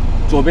边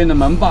的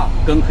门把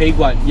跟黑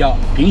管要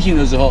平行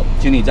的时候，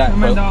请你再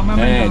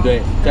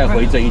对，再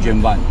回正1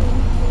圈半。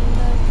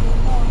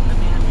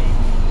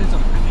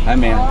还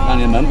没有，让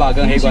你的门把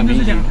跟黑管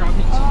平行。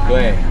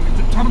对，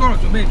差不多了，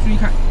准备注意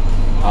看。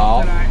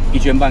好，1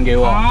圈半给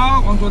我。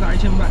好，往左打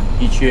1000半。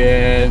1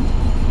圈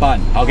半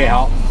 ，OK，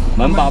 好。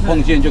门把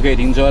碰线就可以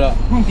停车了。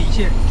碰底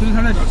线就是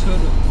它代表车的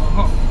往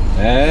后。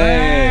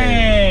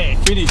哎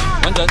 ，finish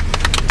完成。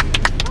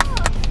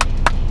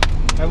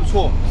还不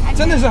错，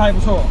真的是还不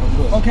错。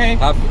OK，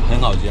 它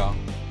很好教。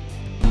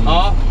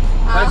好，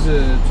开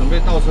始准备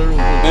倒车入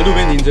库。那路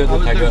边停车都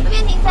开个。路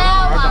边停车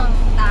往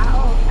打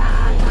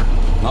档。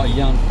然后一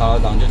样打了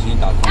档就请你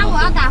打。那我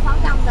要打方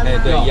向灯吗？哎，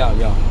对，要。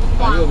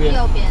往右边，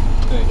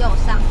对，右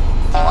上。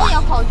请问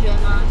有口诀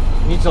吗？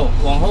你走，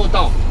往后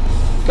倒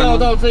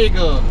到这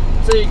个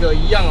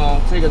一样哦，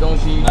这个东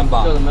西门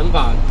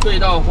把对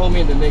到后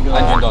面的那个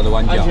安全岛的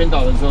弯角。安全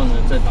岛的时候呢，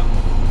再打。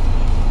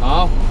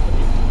好，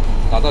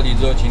打到底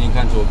之后，请你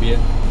看左边。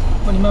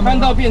看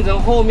到变成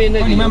后面那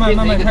个慢慢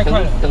太快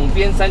了。等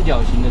边三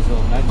角形的时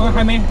候，来。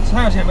还没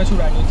三角形还没出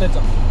来，你再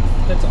走。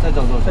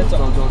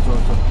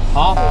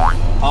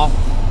好，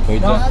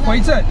回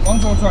正往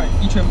左转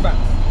1圈半。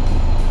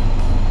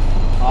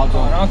好，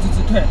走，然后直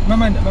退，慢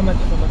慢的。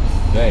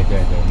对，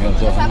没有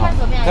错。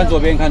看左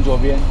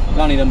边，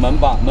让你的门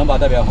把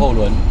代表后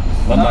轮。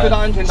门把对到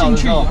安全岛的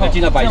时候，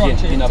进到白线，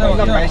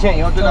到白线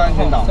以后对到安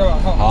全岛。再往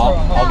后。好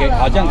 ，OK，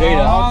 好，这样可以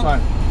了。好，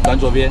转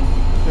左边。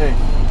对，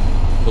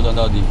左转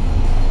到底。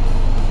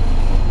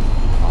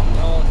好，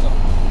然后走。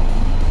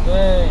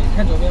对，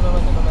看左边，慢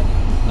慢的。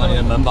那你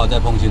的门把再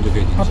碰线就可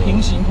以停车。它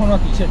平行碰到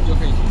底线你就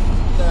可以停。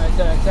再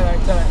来，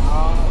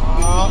好。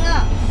停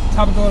了。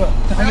差不多了，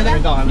还没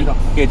到。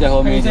可以在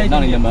后面一点，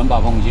让你的门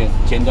把碰线，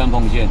前端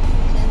碰线。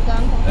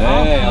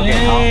哎 ，OK，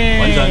 好，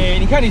完成。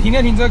你看你停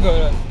在停车格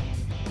了。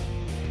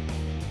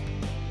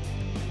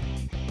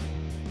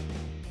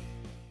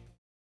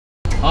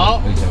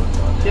好，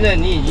现在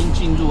你已经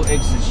进入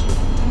X 型。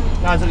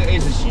那这个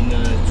S 型呢，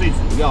最主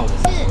要的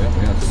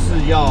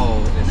是要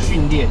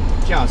训练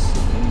驾驶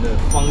人的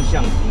方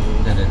向平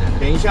衡。对。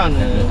等一下呢，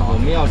我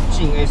们要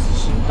进 S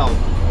型到底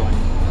端，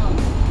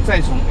再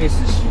从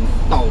S 型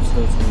倒车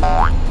出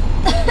来。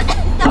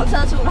倒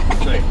车出来。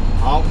对，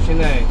好，现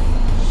在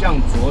向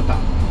左打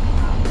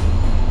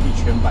1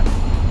圈半，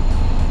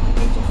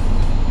走。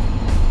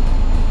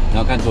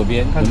然后看左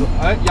边，看左，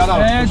哎，压到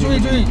了。哎，注意，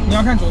你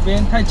要看左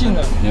边，太近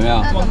了。有没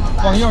有？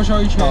往右修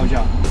1圈。倒一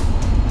下。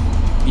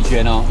1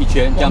圈哦，1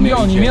圈，这样没有1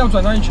圈。你没有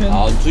转到1圈。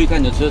好，注意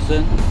看你的车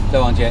身，再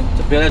往前，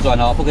不要再转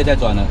了，不可以再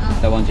转了，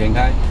再往前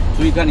开。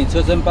注意看你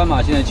车身斑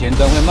马线的前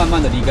端会慢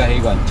慢的离开黑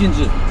管，镜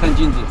子，看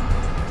镜子。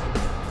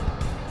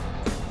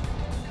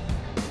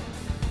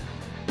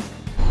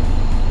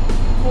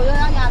我又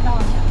要压到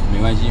了。没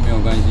关系，没有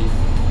关系。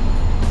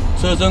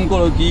车身过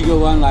了第一个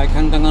弯，来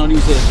看刚刚绿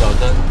色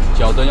的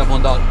脚灯要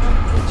碰到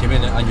前面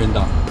的安全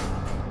岛。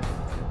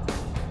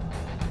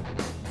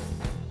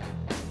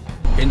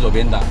边走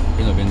边打，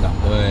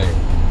对。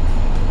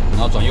然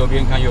后转右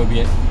边看右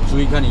边，注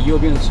意看你右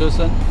边的车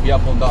身，不要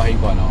碰到黑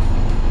管哦。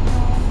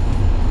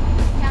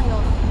这样有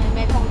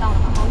没碰到了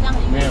吗？好像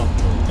没有，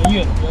很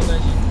远，不用担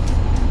心。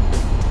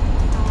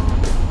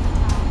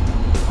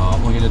好，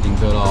碰线就停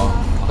车喽，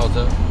倒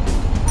车。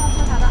倒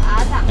车打到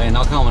R 档。哎，然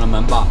后看我们的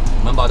门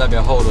把代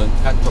表后轮，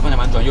看方向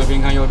盘转右边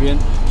看右边，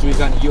注意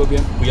看你右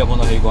边不要碰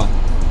到黑管。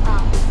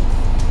好。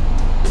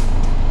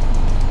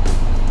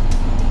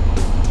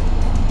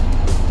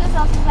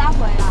是不是要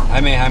回了？还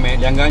没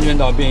，2个安全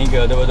岛变1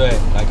个，对不对？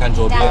来看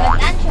左边。2个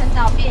安全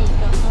岛变1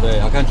个。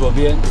对，好看左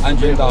边，安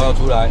全岛要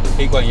出来，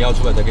黑管也要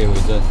出来才可以回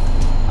正。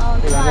哦，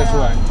黑管再出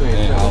来，对。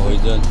哎，好，回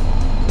正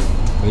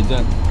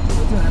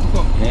还不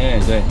够。哎，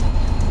对，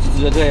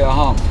直着退，然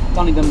后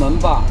当你的门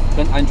把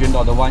跟安全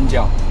岛的弯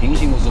角平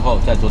行的时候，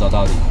再左导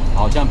到底。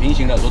好像平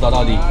行了，左导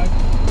到底，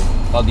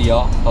到底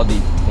哦，到底，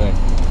对。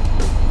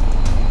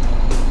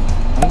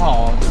很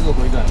好哦，这个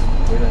回转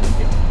很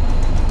屌。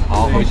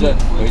好，回正，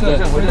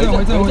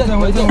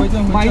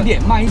慢一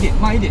点，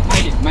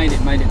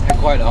太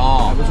快了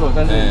哦。还不错，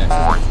但是至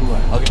少出来。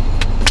OK，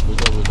 不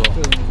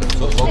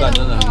错，手感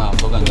真的很好，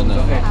手感真的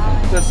很好。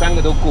这3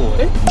个都过，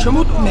哎，全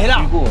部没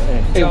了。过，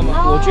哎，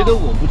我觉得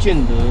我不见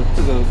得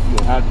这个有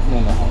他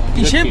弄得好。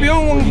你先不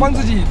用帮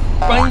自己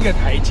搬一个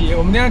台阶，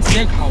我们等下直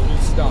接考就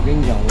知道。我跟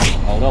你讲，我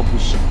好到不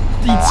行。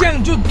你这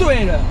样就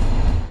对了。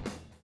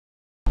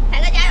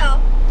凯哥加油！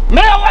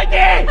没有问题。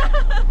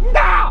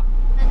打。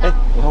哎，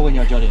我要问一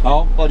下教练。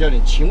好，鲍教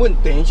练，请问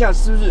等一下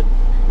是不是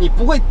你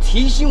不会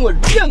提醒我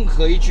任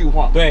何一句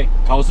话？对，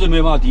考试没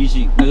有办法提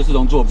醒，那就视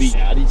同作弊。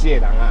啊，你这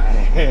人啊！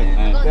不过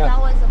你知道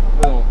为什么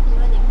吗？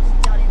因为你不是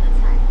教练的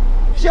菜。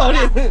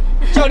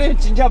教练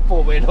真正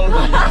宝贝都是。好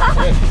啦，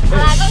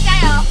各位加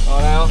油！好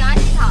来哦，赶快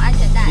系好安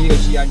全带。第一个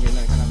系安全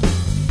带，看到没？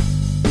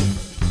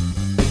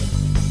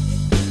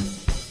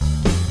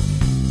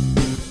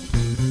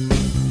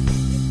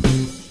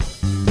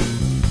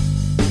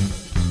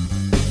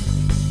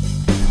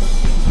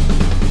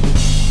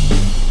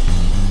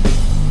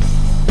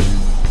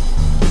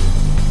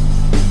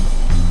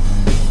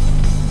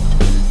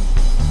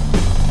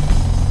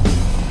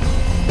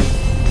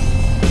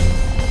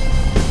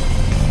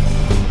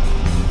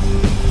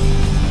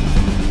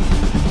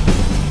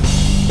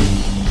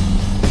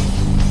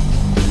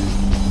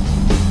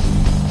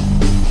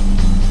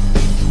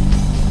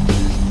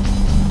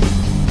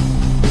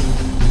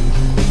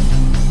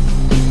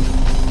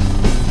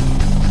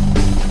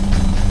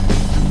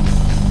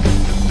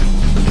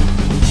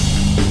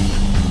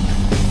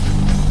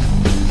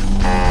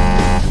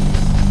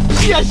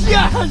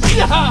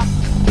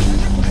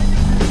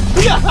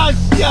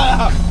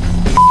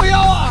不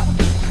要啊！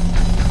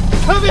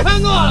特别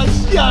很暖了，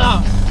下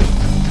了，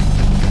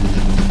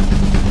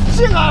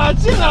进来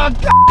了，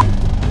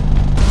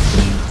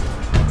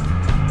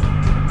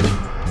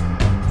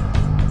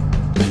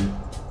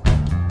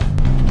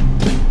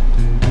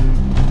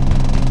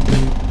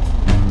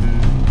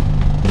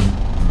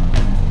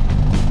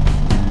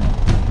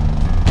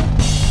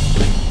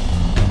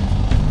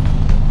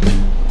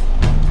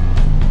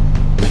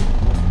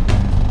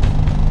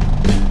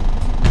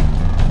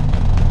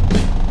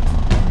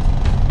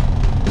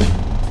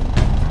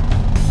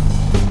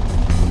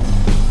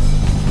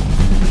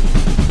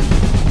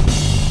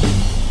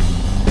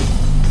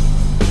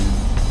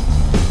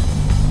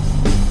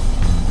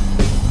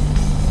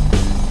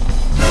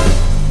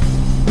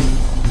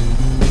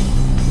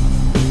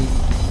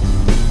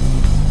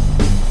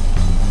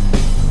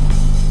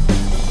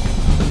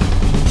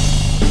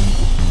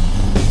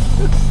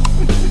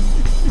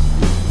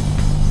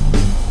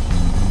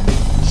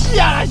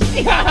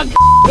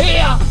哎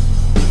呀！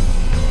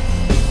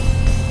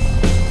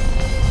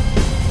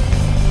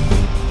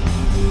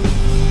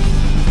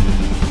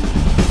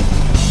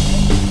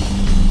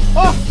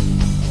啊，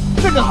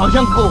这个好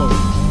像够了。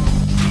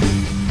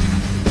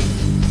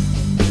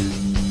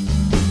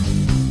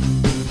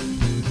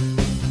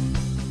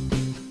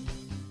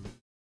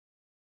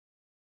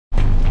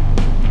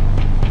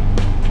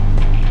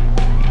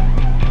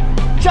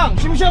上，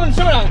行不行？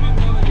上不来。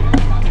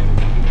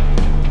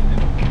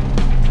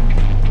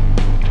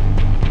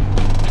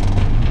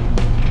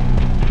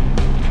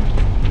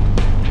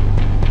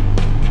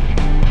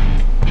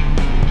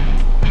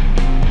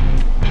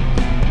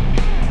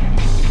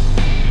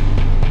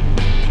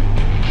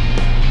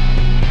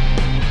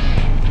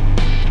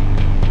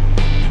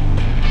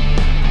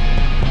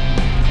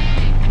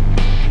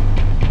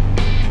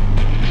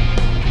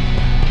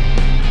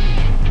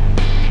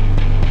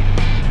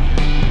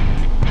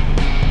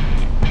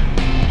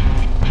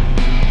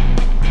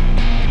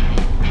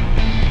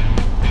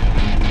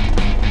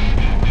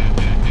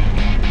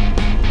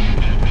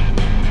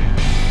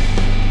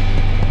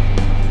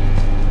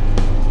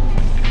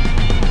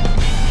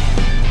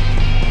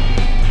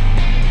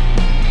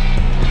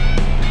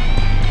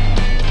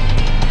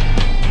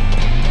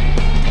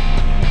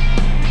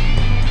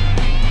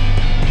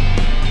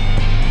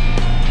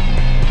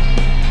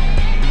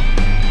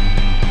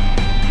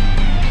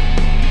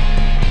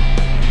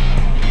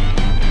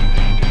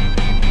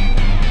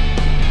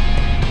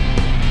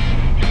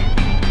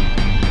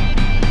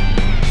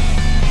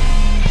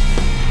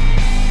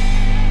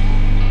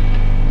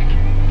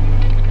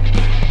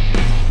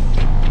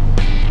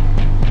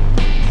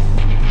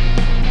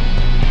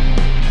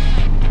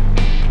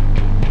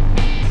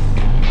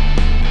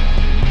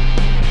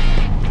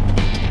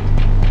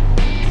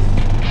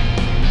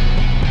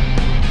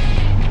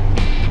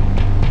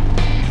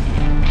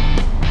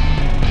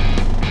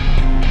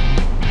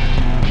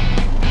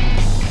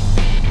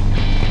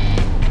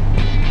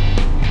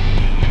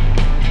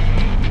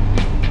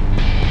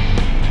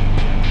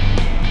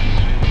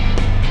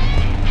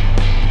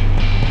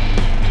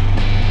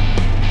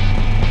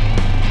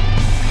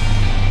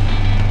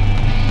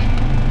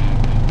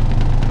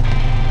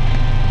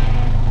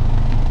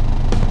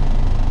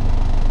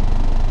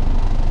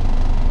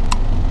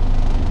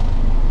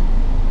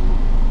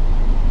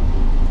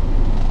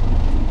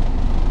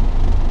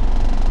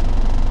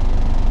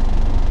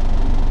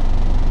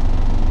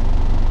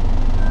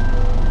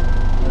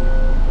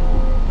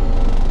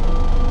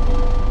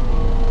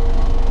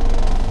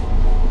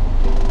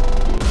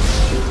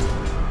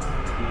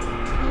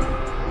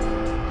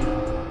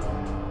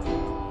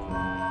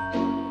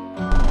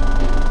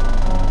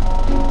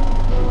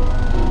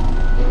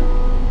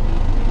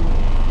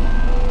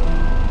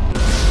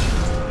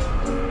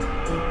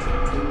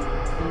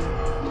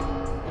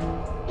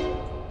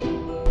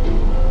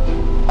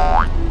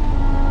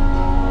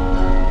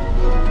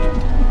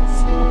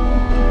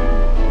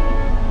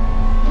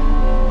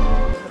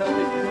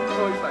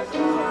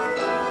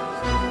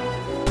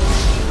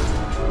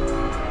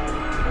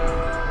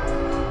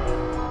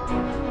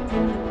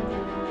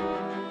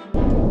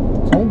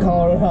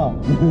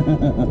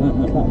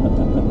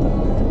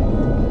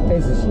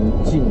S 型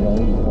进容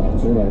易化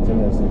出来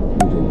真的是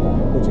不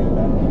简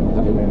单，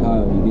它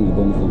有一定的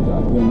公式在，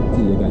用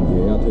自己的感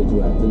觉要推出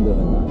来真的很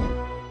难。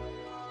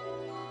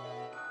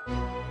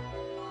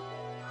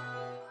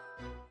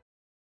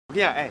我跟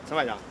你讲，陈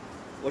班长，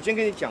我先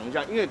跟你讲一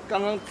下，因为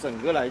刚刚整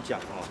个来讲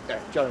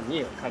教练你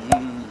也有看到，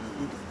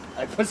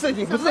不是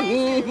你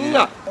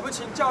我们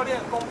请教练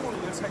公布你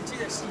的成绩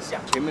的细项。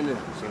前面的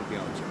先不要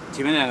讲，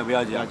前面两个不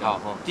要讲，好。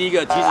第一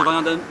个起始方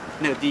向灯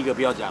那个第一个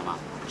不要讲嘛。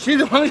其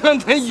实方向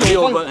灯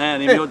有分，哎，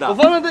你没有打。我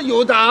方向灯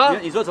有打。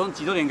你说从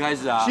几周年开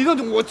始啊？几周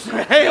年我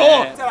没有。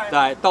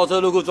在倒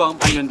车入库装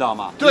安全岛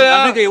嘛。对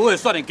啊。那个也我也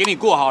算你给你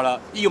过好了，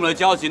以我们的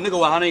交情，那个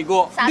我还没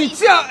过。你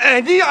这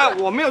样，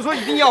我没有说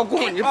一定要过，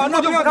你不过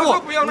就不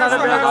过。不用，那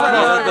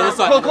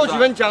算。扣几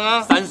分奖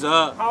啊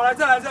？32。好，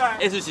再来。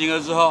S 型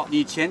的时候，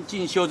你前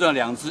进修正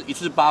了2次，一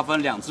次8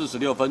分，2次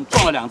16分，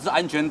撞了2次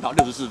安全岛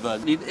64分。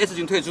你 S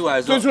型退出来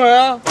的时候，退出来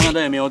啊，方向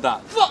灯也没有打。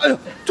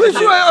退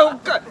出来啊！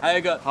还有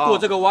一个过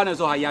这个弯的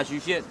时候还压虚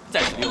线，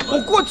再16分。我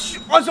过去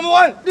玩什么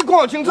弯？你看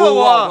我清楚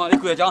哇！你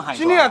规个讲海。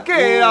今天也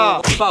假啦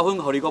！100分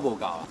和你够不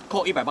高啊？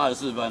扣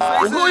184分。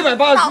我扣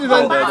184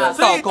分，对，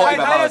倒扣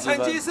184分。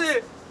成绩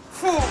是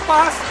负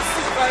84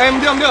分。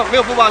没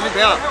有负84，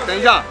等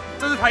一下，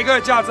这是台哥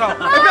的驾照。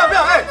不要，不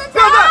要这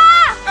样，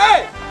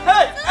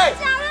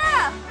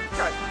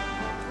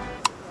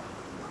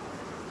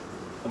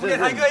我们给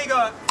台哥一个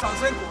掌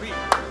声鼓励。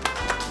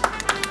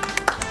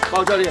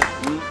包教练，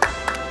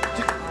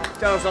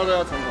这样稍微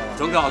要重考。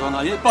重考，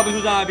你报名书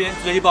在那边，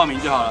直接去报名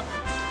就好了。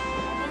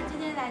今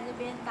天来这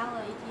边当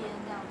了1天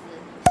这样子，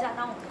你是要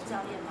当我们的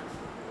教练吗？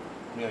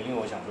没有，因为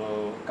我想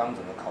说刚整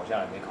个考下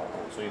来没考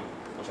过，所以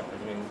我想在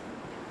这边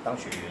当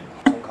学员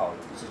重考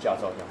1次驾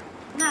照这样。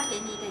那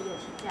给你一个有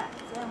薪假，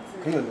这样子。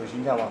可以有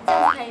薪假吗？这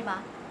样可以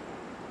吗？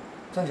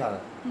真的假的？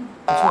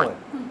不错哎。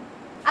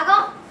阿公，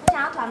我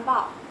想要团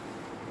报。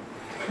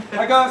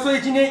台哥，所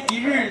以今天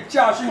1日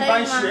驾训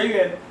班学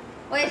员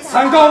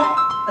成功，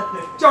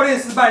教练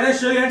失败，但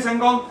学员成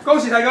功，恭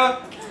喜台哥，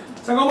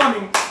成功报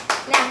名。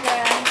2个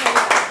人可以。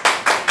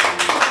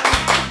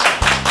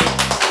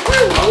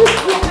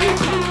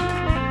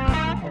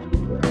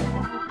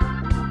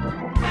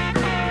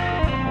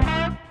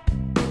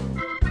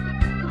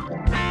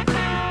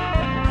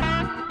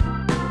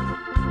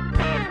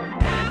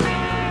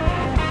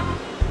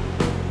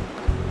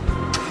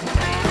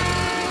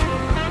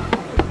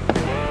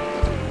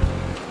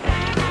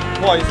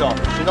不好意思哦，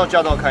请到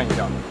驾照看一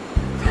下。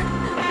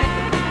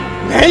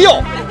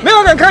没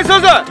有敢开车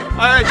的。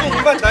现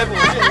行犯逮捕，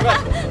现行犯。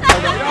不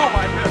要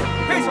玩的，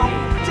可以从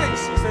见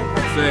习生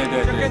开始。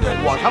对。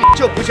哇，他们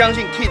就不相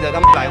信 KID 他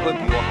们来会比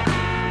我好。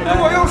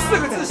如果用4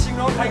个字形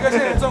容台哥现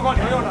在的状况，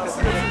你会用哪4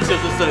个字？就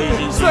是色欲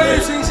熏心。色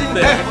欲熏心，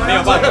对，没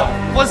有办法。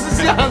我是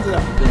这样子的。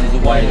这是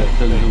歪的。哦，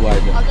真的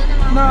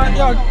吗？那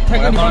要台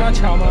哥你帮他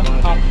瞧吗？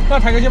好，那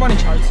台哥先帮你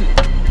瞧一次。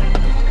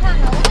看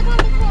了，我都看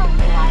不出来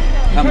是歪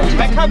的。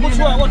还看不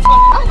出来，我操！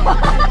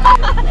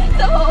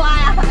怎么歪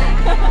啊？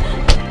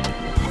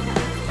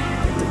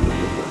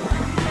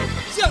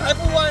这样还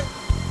不歪？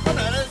他奶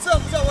奶，这样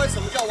不叫歪，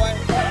什么叫歪？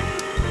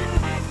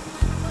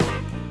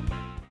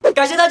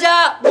感谢大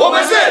家，我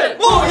们是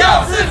木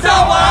曜4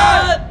超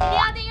玩。一定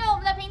要订阅我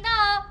们的频道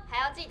哦，还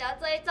要记得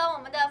追踪我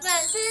们的粉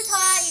丝团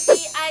以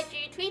及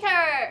IG、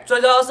Twitter。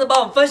最重要是帮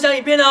我们分享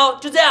影片哦。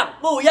就这样，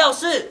木曜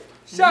4，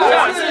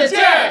下次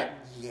见。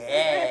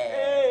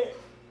耶！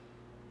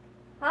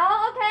好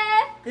 ，OK。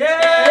耶！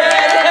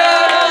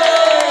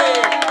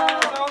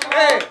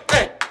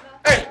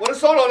我的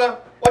solo 呢？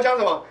我讲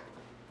什么？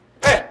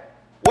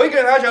我一个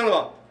人还要讲什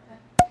么？